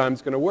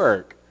enzyme's going to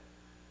work.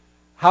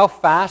 How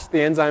fast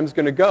the enzyme's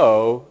going to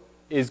go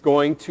is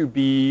going to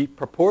be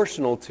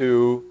proportional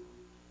to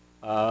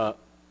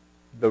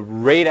the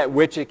rate at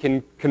which it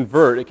can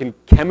convert, it can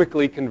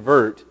chemically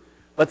convert.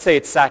 Let's say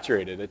it's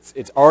saturated.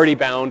 It's already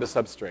bound to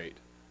substrate.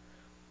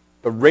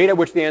 The rate at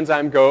which the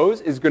enzyme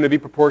goes is going to be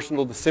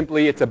proportional to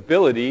simply its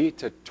ability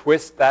to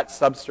twist that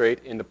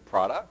substrate into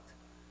product.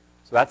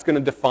 So that's going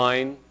to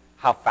define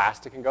how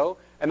fast it can go.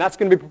 And that's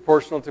going to be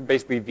proportional to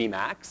basically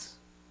Vmax,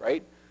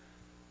 right?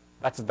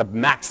 That's the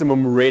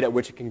maximum rate at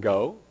which it can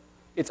go.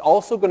 It's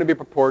also going to be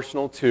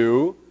proportional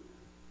to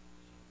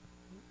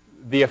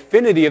the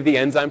affinity of the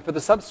enzyme for the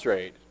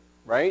substrate,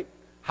 right?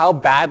 How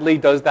badly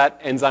does that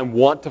enzyme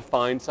want to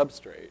find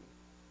substrate?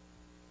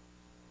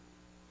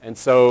 And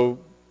so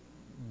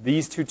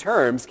these two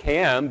terms,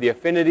 Km, the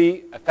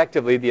affinity,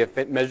 effectively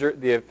measure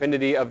the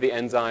affinity of the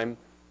enzyme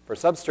for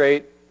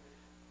substrate,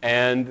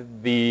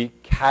 and the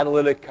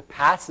catalytic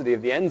capacity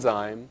of the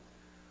enzyme,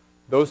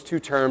 those two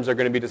terms are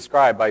going to be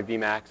described by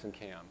Vmax and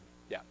Km.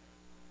 Yeah.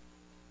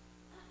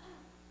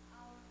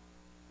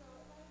 So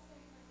if I'm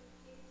saying that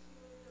K2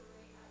 is the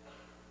rate at which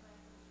the enzyme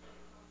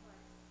substrate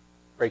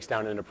complex Breaks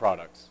down into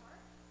products.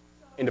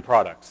 so Into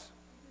products.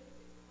 into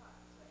its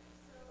products, right?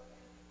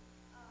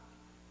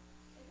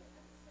 So is it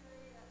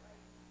necessary that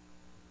like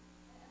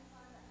an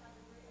enzyme that has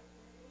a great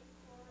affinity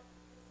for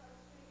the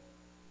substrate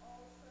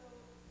also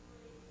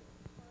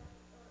breaks apart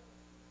or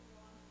takes a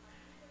long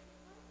time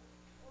to break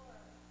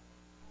apart?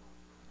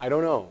 Or I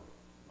don't know.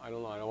 I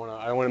don't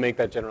want to make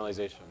that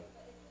generalization.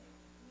 but it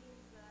just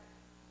means that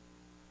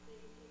they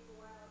take a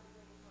while to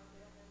break apart,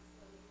 but then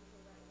slowly do so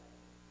right away.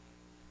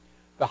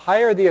 The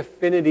higher the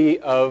affinity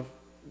of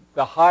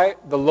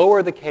the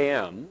lower the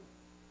Km,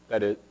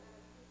 that is,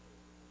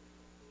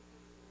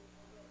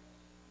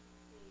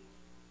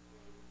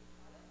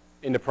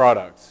 into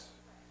products.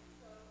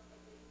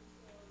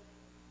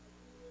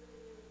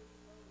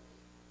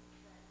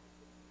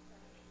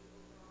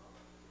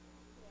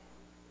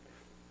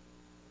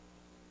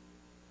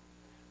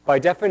 By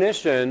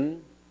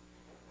definition,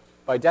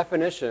 the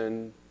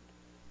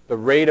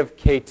rate of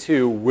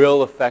K2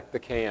 will affect the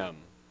Km,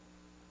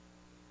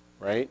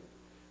 right?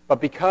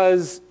 But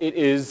because it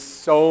is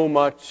so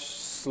much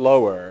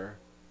slower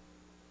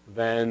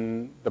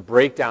than the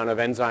breakdown of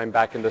enzyme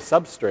back into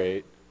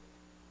substrate,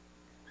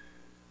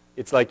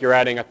 it's like you're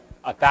adding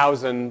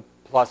 1,000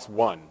 plus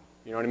 1.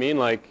 You know what I mean?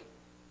 Like,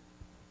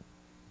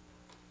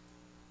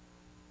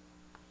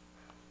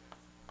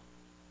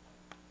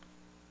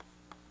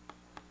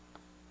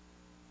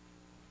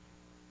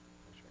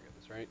 make sure I get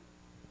this right.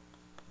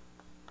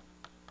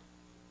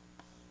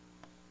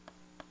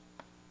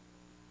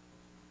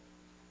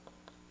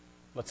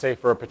 Let's say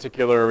for a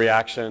particular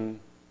reaction,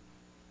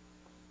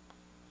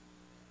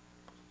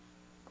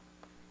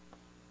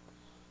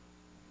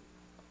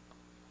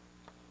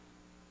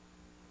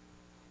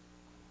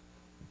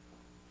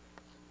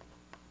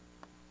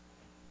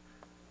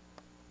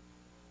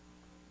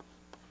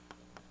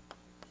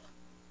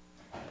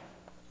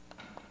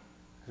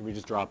 we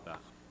just dropped that.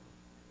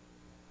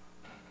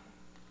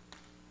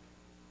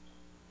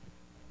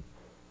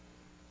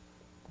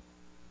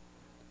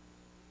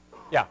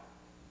 Yeah.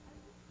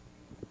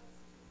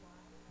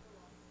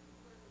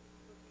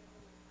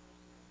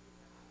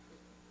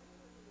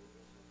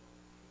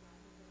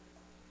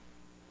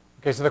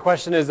 Okay, so the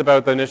question is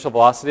about the initial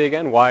velocity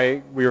again,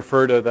 why we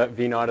refer to that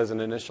V naught as an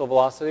initial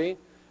velocity.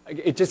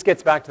 It just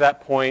gets back to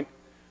that point.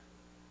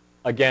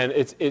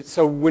 Again,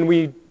 so when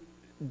we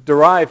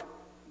derive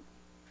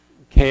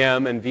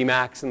Km and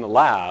Vmax in the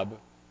lab,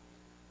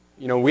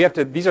 you know,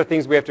 these are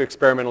things we have to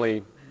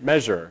experimentally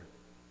measure,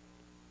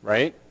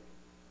 right?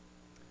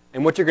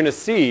 And what you're going to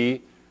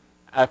see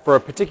for a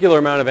particular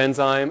amount of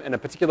enzyme and a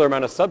particular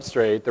amount of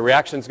substrate, the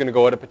reaction is going to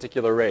go at a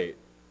particular rate.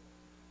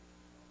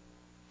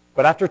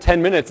 But after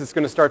 10 minutes, it's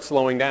going to start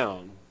slowing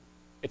down.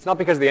 It's not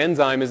because the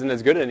enzyme isn't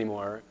as good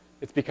anymore.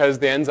 It's because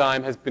the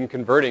enzyme has been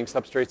converting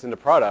substrates into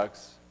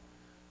products.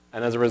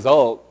 And as a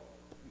result,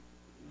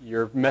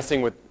 you're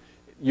messing with,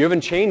 you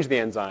haven't changed the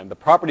enzyme. The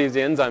properties of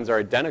the enzymes are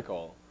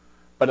identical.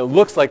 But it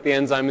looks like the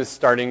enzyme is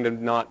starting to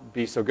not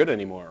be so good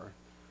anymore.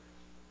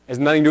 It has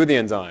nothing to do with the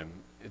enzyme.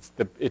 It's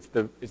the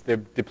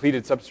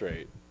depleted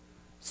substrate.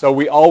 So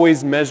we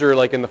always measure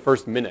like in the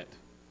first minute.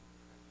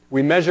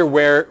 We measure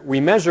where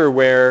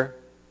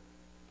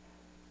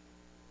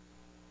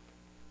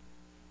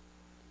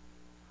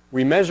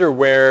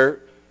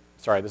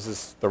sorry, this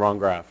is the wrong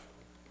graph.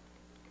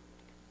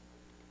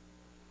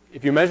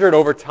 If you measure it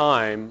over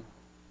time,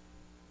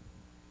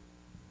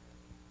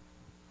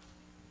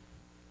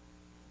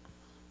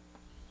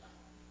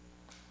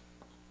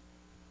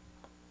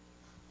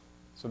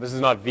 so this is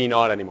not V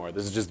naught anymore,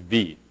 this is just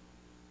V,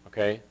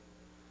 okay?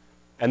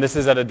 And this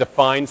is at a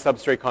defined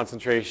substrate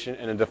concentration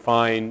and a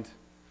defined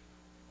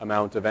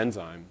amount of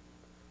enzyme.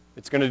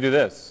 It's going to do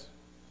this.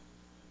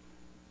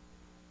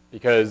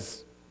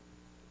 Because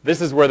this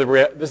is where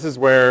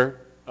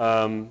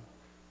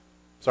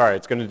sorry,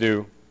 it's going to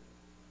do,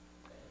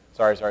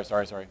 sorry. It's going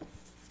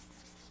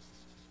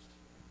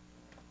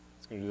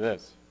to do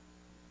this,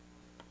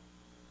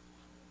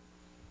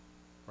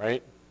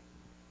 right?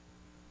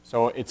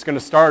 So it's going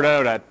to start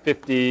out at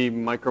 50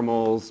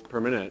 micromoles per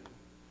minute,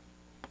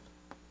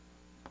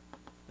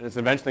 and it's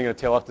eventually going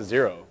to tail off to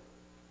 0.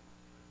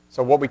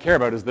 So what we care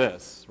about is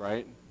this,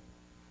 right?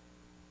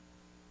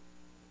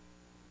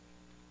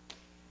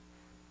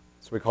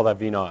 So we call that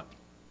V naught.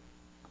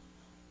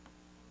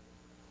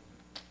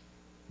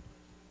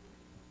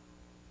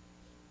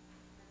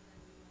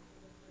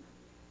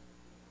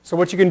 So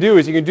what you can do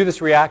is you can do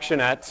this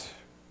reaction at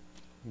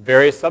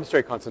various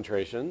substrate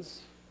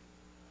concentrations.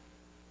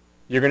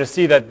 You're going to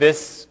see that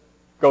this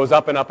goes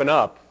up and up and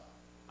up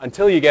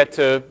until you get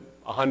to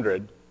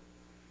 100,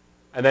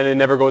 and then it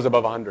never goes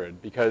above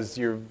 100 because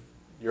you're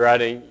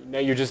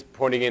just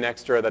putting in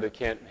extra that it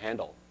can't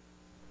handle.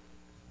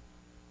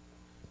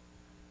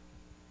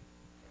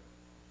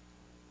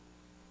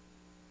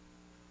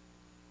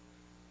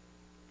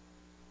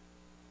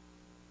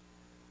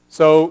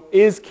 So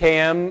is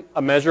Km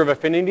a measure of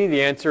affinity?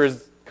 The answer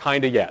is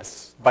kind of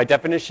yes. By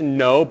definition,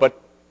 no,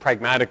 but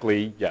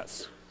pragmatically,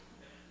 yes.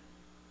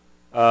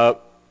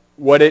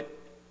 What it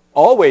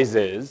always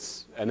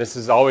is, and this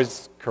is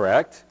always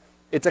correct,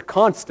 it's a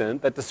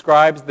constant that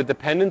describes the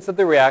dependence of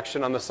the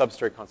reaction on the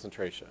substrate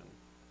concentration.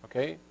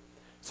 Okay?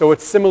 So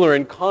it's similar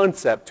in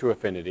concept to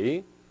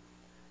affinity.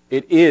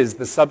 It is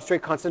the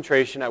substrate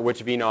concentration at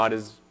which V naught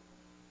is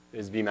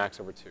Vmax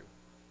over 2.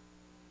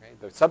 Okay?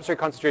 The substrate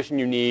concentration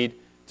you need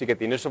to get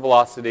the initial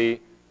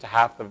velocity to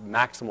half the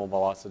maximal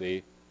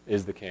velocity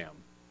is the Km.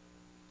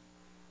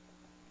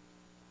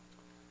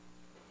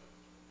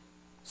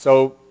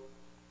 So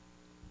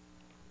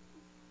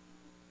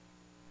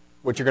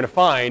what you're going to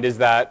find is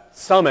that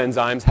some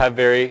enzymes have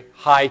very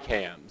high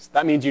Kms.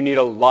 That means you need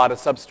a lot of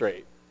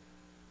substrate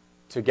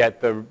to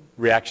get the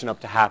reaction up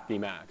to half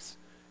Vmax.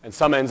 And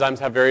some enzymes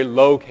have very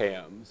low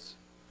Kms.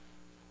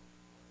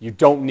 You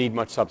don't need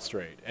much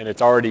substrate, and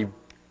it's already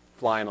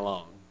flying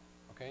along.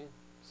 Okay?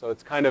 So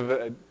it's kind of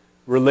a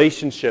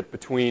relationship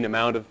between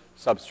amount of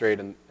substrate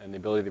and the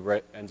ability of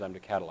the enzyme to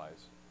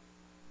catalyze.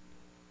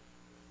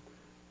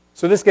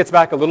 So this gets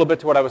back a little bit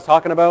to what I was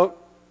talking about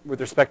with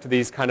respect to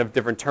these kind of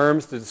different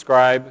terms to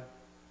describe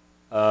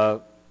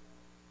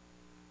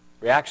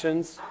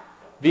reactions.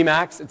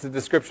 Vmax, it's a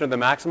description of the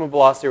maximum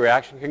velocity a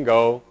reaction can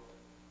go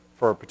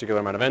for a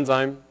particular amount of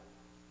enzyme.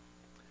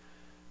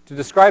 To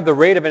describe the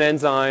rate of an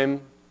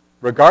enzyme,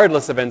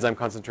 regardless of enzyme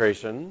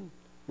concentration,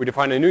 we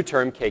define a new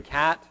term,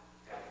 kcat.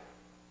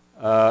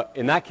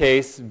 In that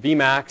case,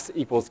 Vmax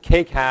equals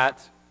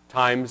kcat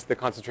times the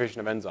concentration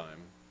of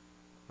enzyme.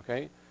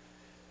 Okay?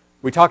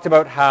 We talked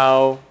about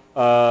how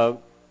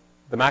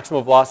the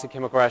maximum velocity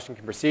chemical reaction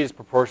can proceed is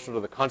proportional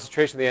to the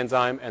concentration of the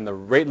enzyme and the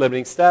rate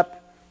limiting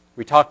step.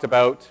 We talked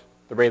about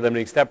the rate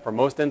limiting step for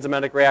most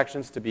enzymatic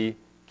reactions to be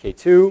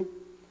K2.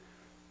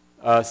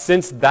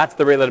 Since that's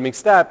the rate limiting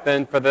step,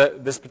 then for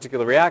this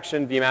particular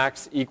reaction,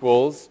 Vmax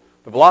equals,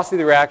 the velocity of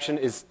the reaction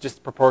is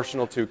just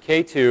proportional to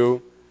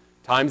K2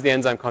 times the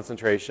enzyme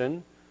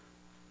concentration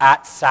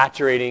at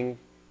saturating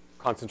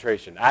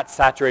concentration. At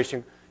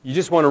saturation, you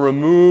just want to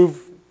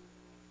remove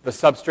the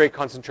substrate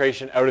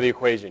concentration out of the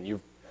equation.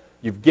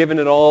 You've given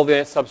it all the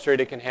substrate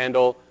it can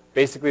handle.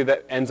 Basically,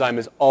 the enzyme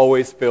is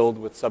always filled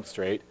with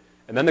substrate.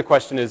 And then the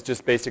question is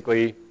just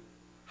basically,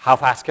 how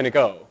fast can it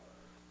go?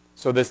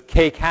 So this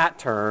kcat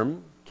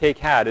term,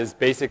 kcat, is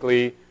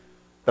basically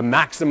the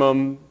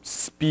maximum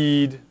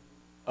speed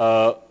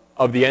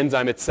of the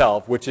enzyme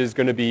itself, which is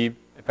going to be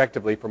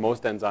effectively, for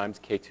most enzymes,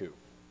 K2.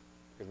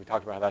 Because we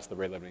talked about how that's the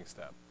rate limiting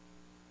step.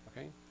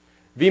 Okay?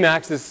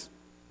 Vmax is,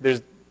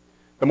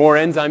 the more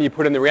enzyme you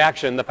put in the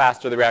reaction, the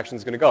faster the reaction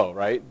is going to go,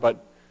 right?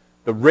 But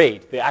the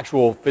rate, the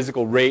actual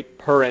physical rate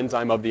per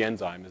enzyme of the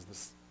enzyme is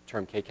this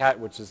term kcat,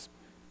 which is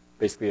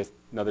basically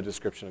another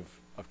description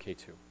of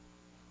K2.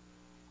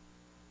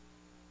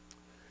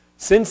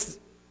 Since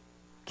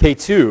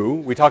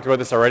K2, we talked about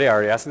this already, I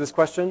already asked you this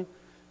question.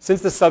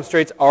 Since the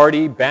substrate's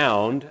already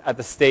bound at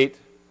the stage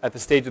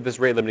of this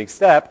rate limiting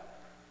step,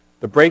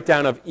 the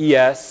breakdown of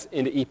ES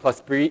into E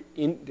plus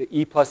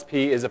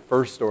P is a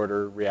first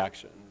order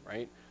reaction,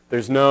 right?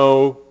 There's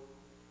no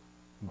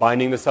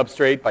binding the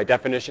substrate. By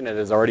definition, it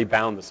has already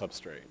bound the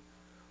substrate.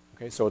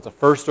 Okay, so it's a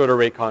first order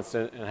rate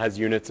constant and it has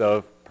units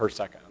of per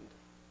second.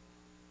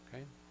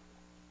 Okay?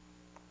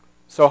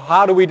 So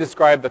how do we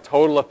describe the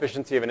total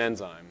efficiency of an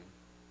enzyme?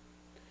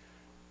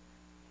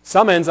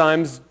 Some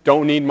enzymes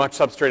don't need much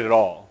substrate at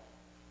all.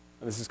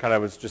 And this is kind of, I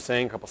was just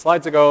saying a couple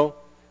slides ago.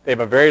 They have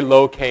a very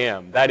low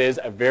Km. That is,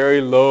 a very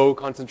low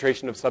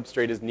concentration of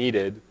substrate is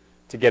needed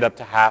to get up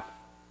to half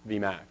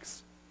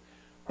Vmax.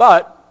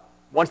 But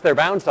once they're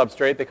bound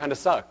substrate, they kind of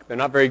suck. They're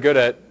not very good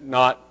at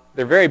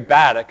they're very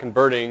bad at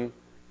converting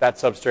that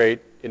substrate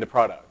into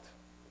product.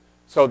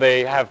 So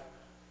they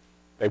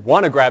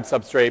want to grab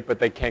substrate, but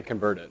they can't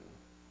convert it.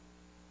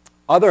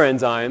 Other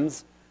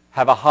enzymes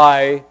have a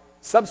high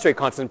substrate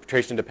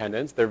concentration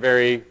dependence. They're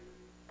very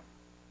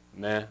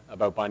meh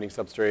about binding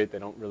substrate. They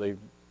don't really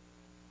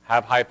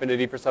have high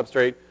affinity for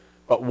substrate.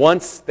 But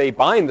once they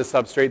bind the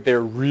substrate,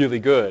 they're really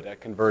good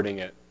at converting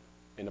it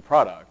into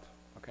product.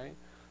 Okay?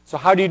 So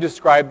how do you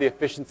describe the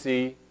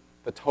efficiency,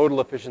 the total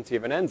efficiency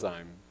of an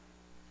enzyme?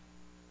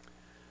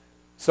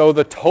 So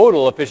the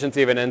total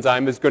efficiency of an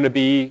enzyme is going to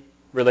be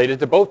related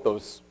to both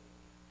those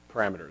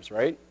parameters,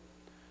 right?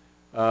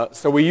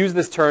 So we use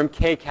this term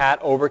kcat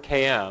over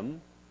Km,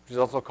 which is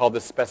also called the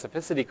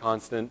specificity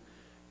constant,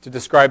 to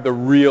describe the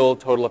real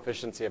total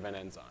efficiency of an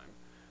enzyme.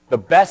 The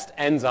best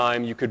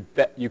enzyme you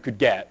could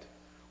get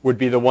would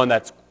be the one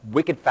that's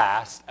wicked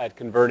fast at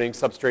converting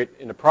substrate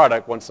into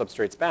product once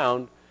substrate's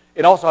bound.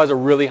 It also has a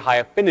really high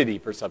affinity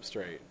for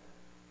substrate,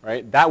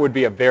 right? That would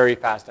be a very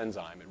fast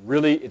enzyme.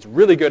 It's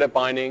really good at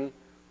binding.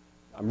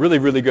 I'm really,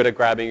 really good at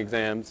grabbing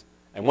exams.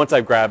 And once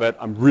I grab it,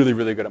 I'm really,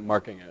 really good at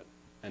marking it.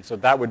 And so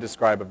that would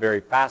describe a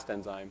very fast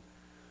enzyme.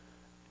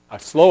 A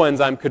slow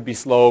enzyme could be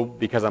slow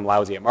because I'm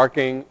lousy at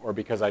marking or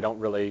because I don't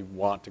really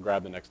want to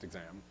grab the next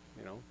exam,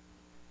 you know?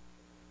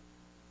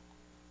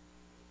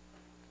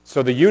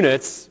 So the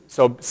units,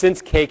 so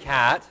since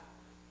kcat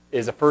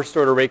is a first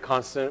order rate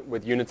constant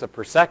with units of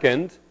per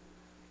second,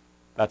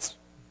 that's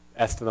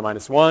s to the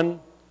minus 1.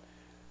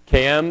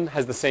 Km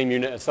has the same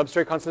unit as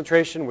substrate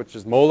concentration, which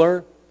is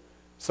molar.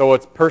 So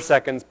it's per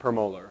seconds per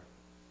molar.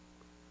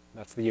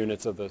 That's the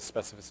units of the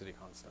specificity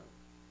constant.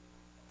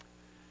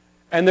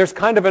 And there's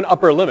kind of an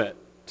upper limit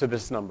to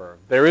this number.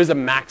 There is a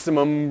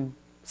maximum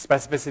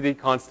specificity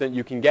constant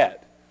you can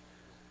get.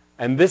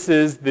 And this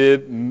is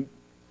the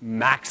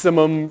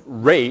maximum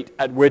rate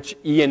at which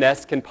E and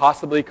S can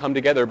possibly come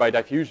together by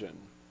diffusion.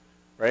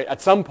 Right?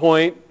 At some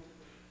point,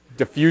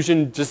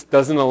 diffusion just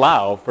doesn't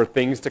allow for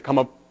things to come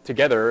up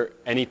together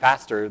any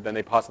faster than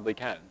they possibly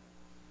can.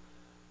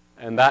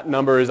 And that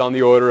number is on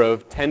the order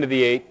of 10 to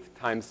the 8th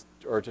times,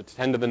 or to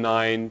 10 to the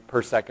 9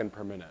 per second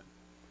per minute.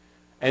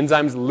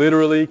 Enzymes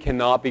literally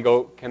cannot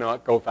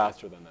go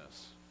faster than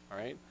this. All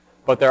right?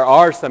 But there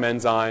are some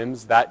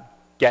enzymes that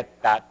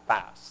get that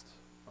fast.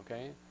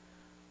 Okay?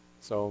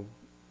 So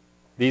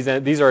these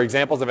are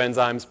examples of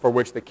enzymes for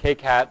which the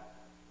kcat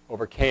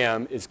over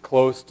Km is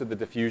close to the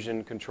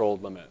diffusion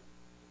controlled limit.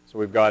 So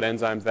we've got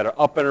enzymes that are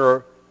up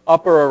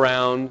or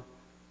around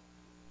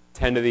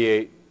 10 to the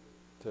 8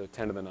 to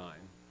 10 to the 9.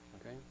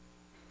 Okay?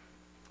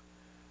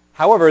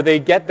 However, they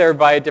get there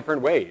via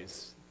different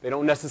ways. They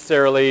don't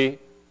necessarily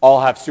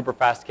all have super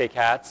fast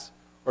kcats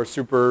or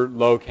super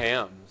low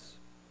Kms.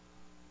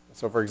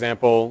 So for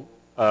example,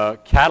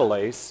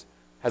 catalase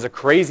has a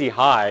crazy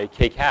high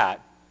kcat,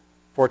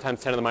 4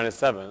 times 10 to the minus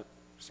 7,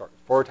 sorry,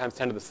 4 times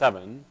 10 to the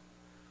 7,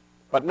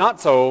 but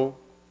not so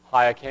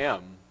high a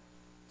Km.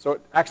 So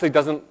it actually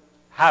doesn't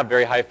have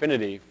very high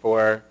affinity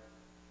for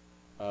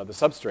the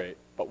substrate.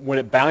 But when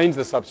it binds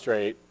the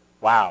substrate,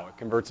 wow, it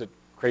converts it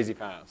crazy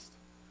fast.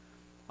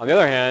 On the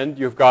other hand,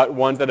 you've got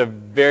ones that have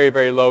very,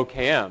 very low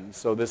Km.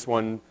 So this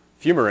one,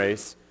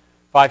 fumarase,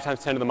 5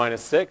 times 10 to the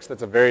minus 6,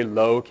 that's a very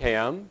low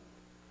Km.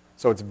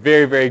 So it's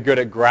very, very good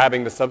at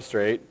grabbing the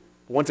substrate.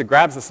 But once it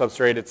grabs the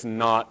substrate, it's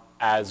not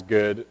as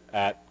good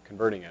at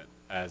converting it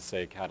as,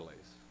 say, catalase.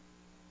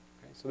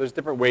 Okay, so there's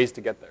different ways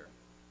to get there.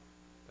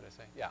 Did I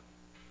say? Yeah.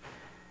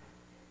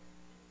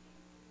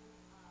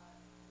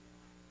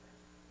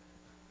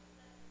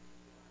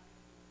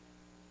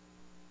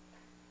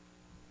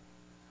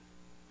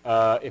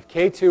 If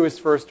K2 is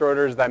first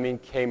order, does that mean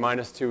K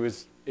minus 2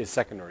 is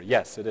second order?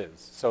 Yes, it is.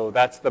 So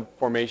that's the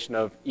formation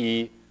of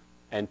E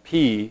and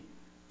P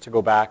to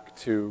go back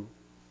to,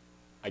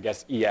 I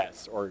guess,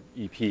 ES or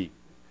EP, the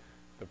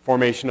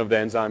formation of the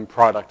enzyme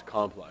product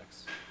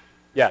complex.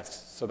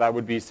 Yes, so that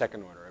would be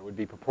second order. It would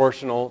be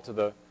proportional to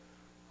the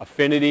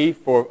affinity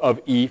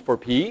of E for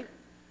P,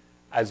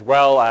 as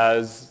well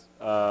as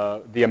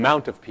the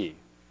amount of P,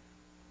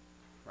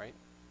 right?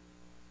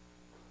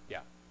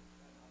 Yeah.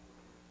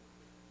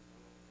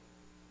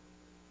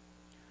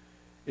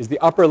 Is the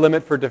upper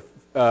limit for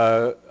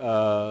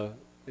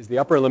is the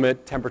upper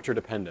limit temperature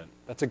dependent?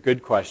 That's a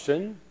good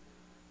question.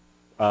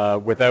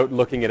 Without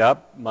looking it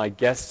up, my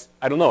guess,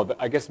 I don't know.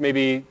 I guess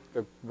maybe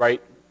the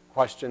right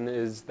question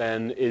is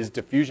then, is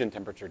diffusion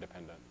temperature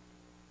dependent?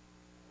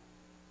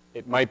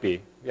 It might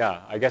be.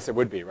 Yeah, I guess it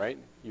would be, right?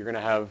 You're going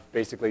to have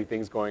basically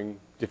things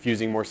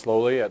diffusing more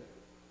slowly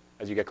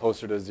as you get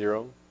closer to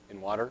 0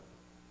 in water.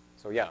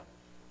 So yeah.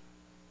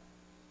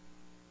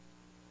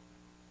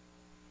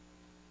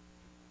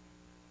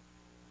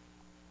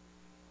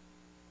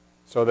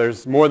 So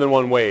there's more than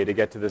one way to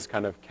get to this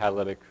kind of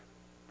catalytic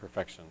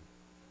perfection.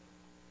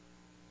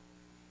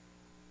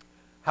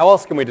 How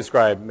else can we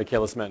describe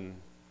Michaelis-Menten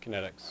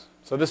kinetics?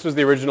 So this was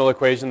the original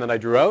equation that I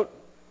drew out,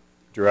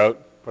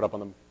 put up on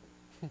the,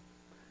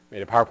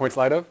 made a PowerPoint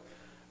slide of.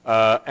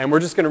 And we're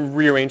just going to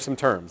rearrange some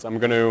terms. I'm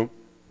going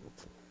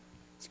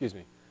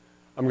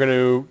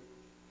to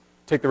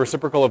take the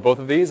reciprocal of both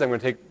of these. I'm going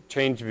to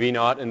change V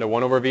naught into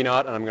 1 over V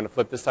naught, and I'm going to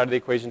flip this side of the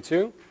equation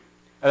too.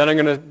 And then I'm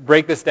going to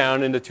break this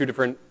down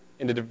into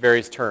into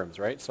various terms,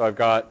 right? So I've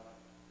got,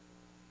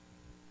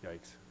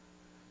 yikes.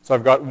 So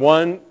I've got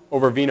 1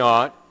 over V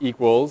naught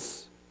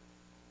equals,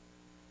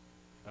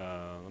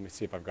 let me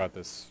see if I've got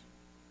this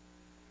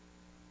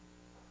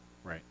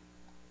right.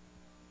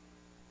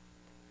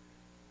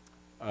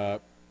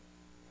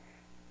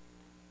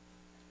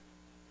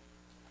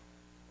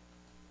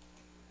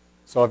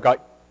 So I've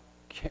got,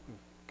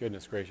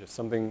 goodness gracious,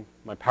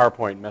 my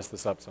PowerPoint messed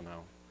this up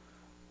somehow.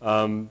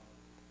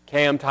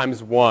 Km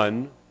times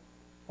 1,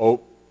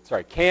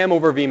 Km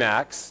over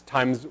Vmax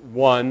times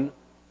 1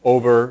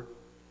 over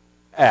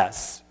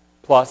S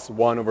plus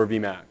 1 over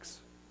Vmax.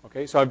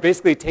 Okay, so I've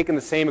basically taken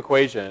the same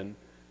equation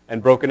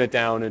and broken it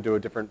down into a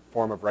different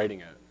form of writing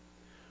it.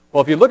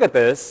 Well, if you look at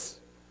this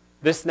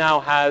now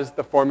has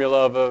the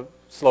formula of a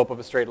slope of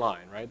a straight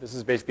line, right? This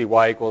is basically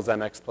y equals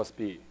mx plus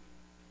b.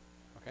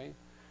 Okay?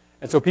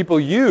 And so people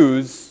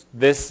use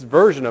this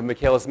version of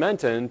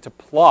Michaelis-Menten to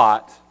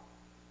plot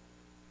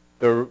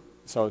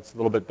so it's a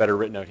little bit better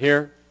written out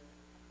here.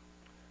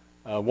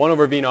 1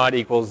 over V naught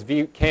equals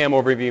Km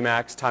over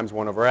Vmax times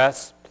 1 over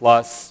S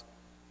plus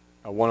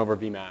 1 over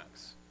Vmax.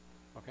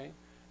 Okay?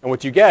 And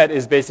what you get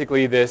is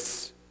basically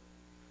this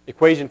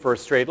equation for a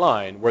straight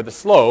line where the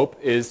slope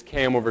is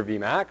Km over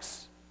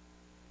Vmax.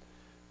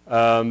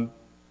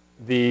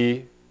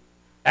 The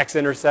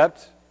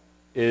x-intercept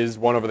is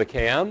 1 over the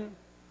Km.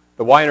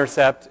 The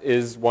y-intercept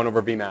is 1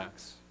 over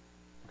Vmax.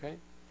 Okay?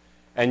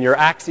 And your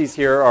axes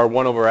here are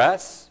 1 over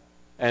S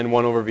and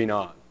 1 over V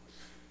naught.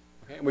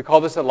 Okay? And we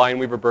call this a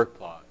Lineweaver-Burke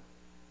plot.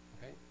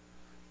 Okay?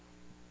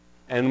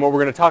 And what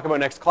we're going to talk about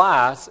next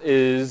class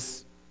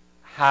is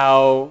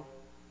how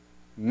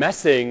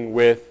messing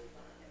with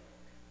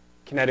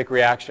kinetic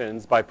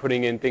reactions by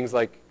putting in things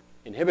like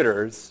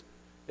inhibitors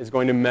is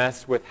going to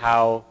mess with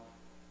how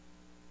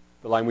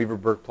the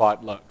Lineweaver-Burke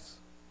plot looks.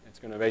 It's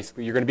going to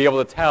basically, you're going to be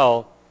able to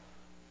tell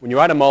when you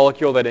add a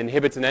molecule that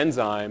inhibits an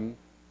enzyme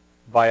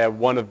via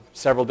one of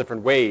several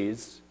different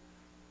ways,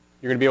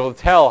 you're going to be able to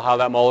tell how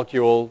that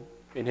molecule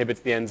inhibits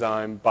the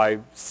enzyme by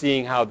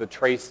seeing how the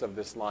trace of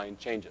this line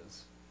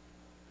changes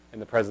in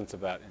the presence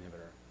of that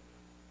inhibitor.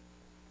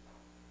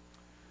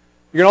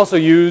 You can also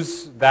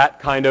use that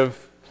kind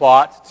of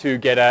plot to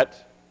get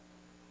at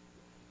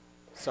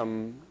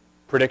some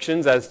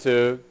predictions as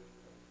to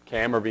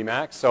Km or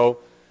Vmax. So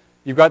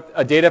you've got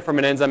a data from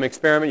an enzyme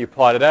experiment, you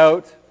plot it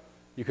out,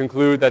 you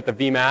conclude that the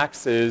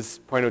Vmax is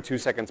 0.02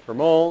 seconds per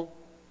mole,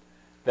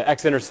 the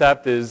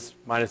x-intercept is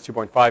minus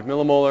 2.5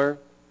 millimolar,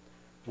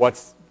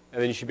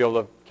 and then you should be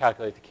able to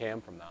calculate the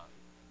Km from that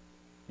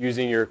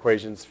using your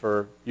equations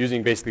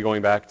basically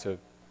going back to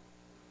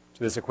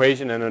this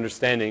equation and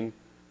understanding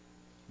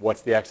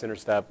what's the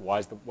x-intercept,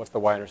 what's the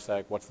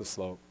y-intersect, what's the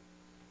slope,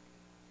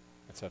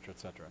 et cetera, et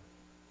cetera.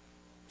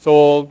 So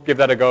we'll give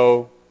that a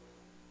go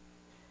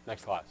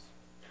next class.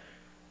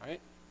 All right?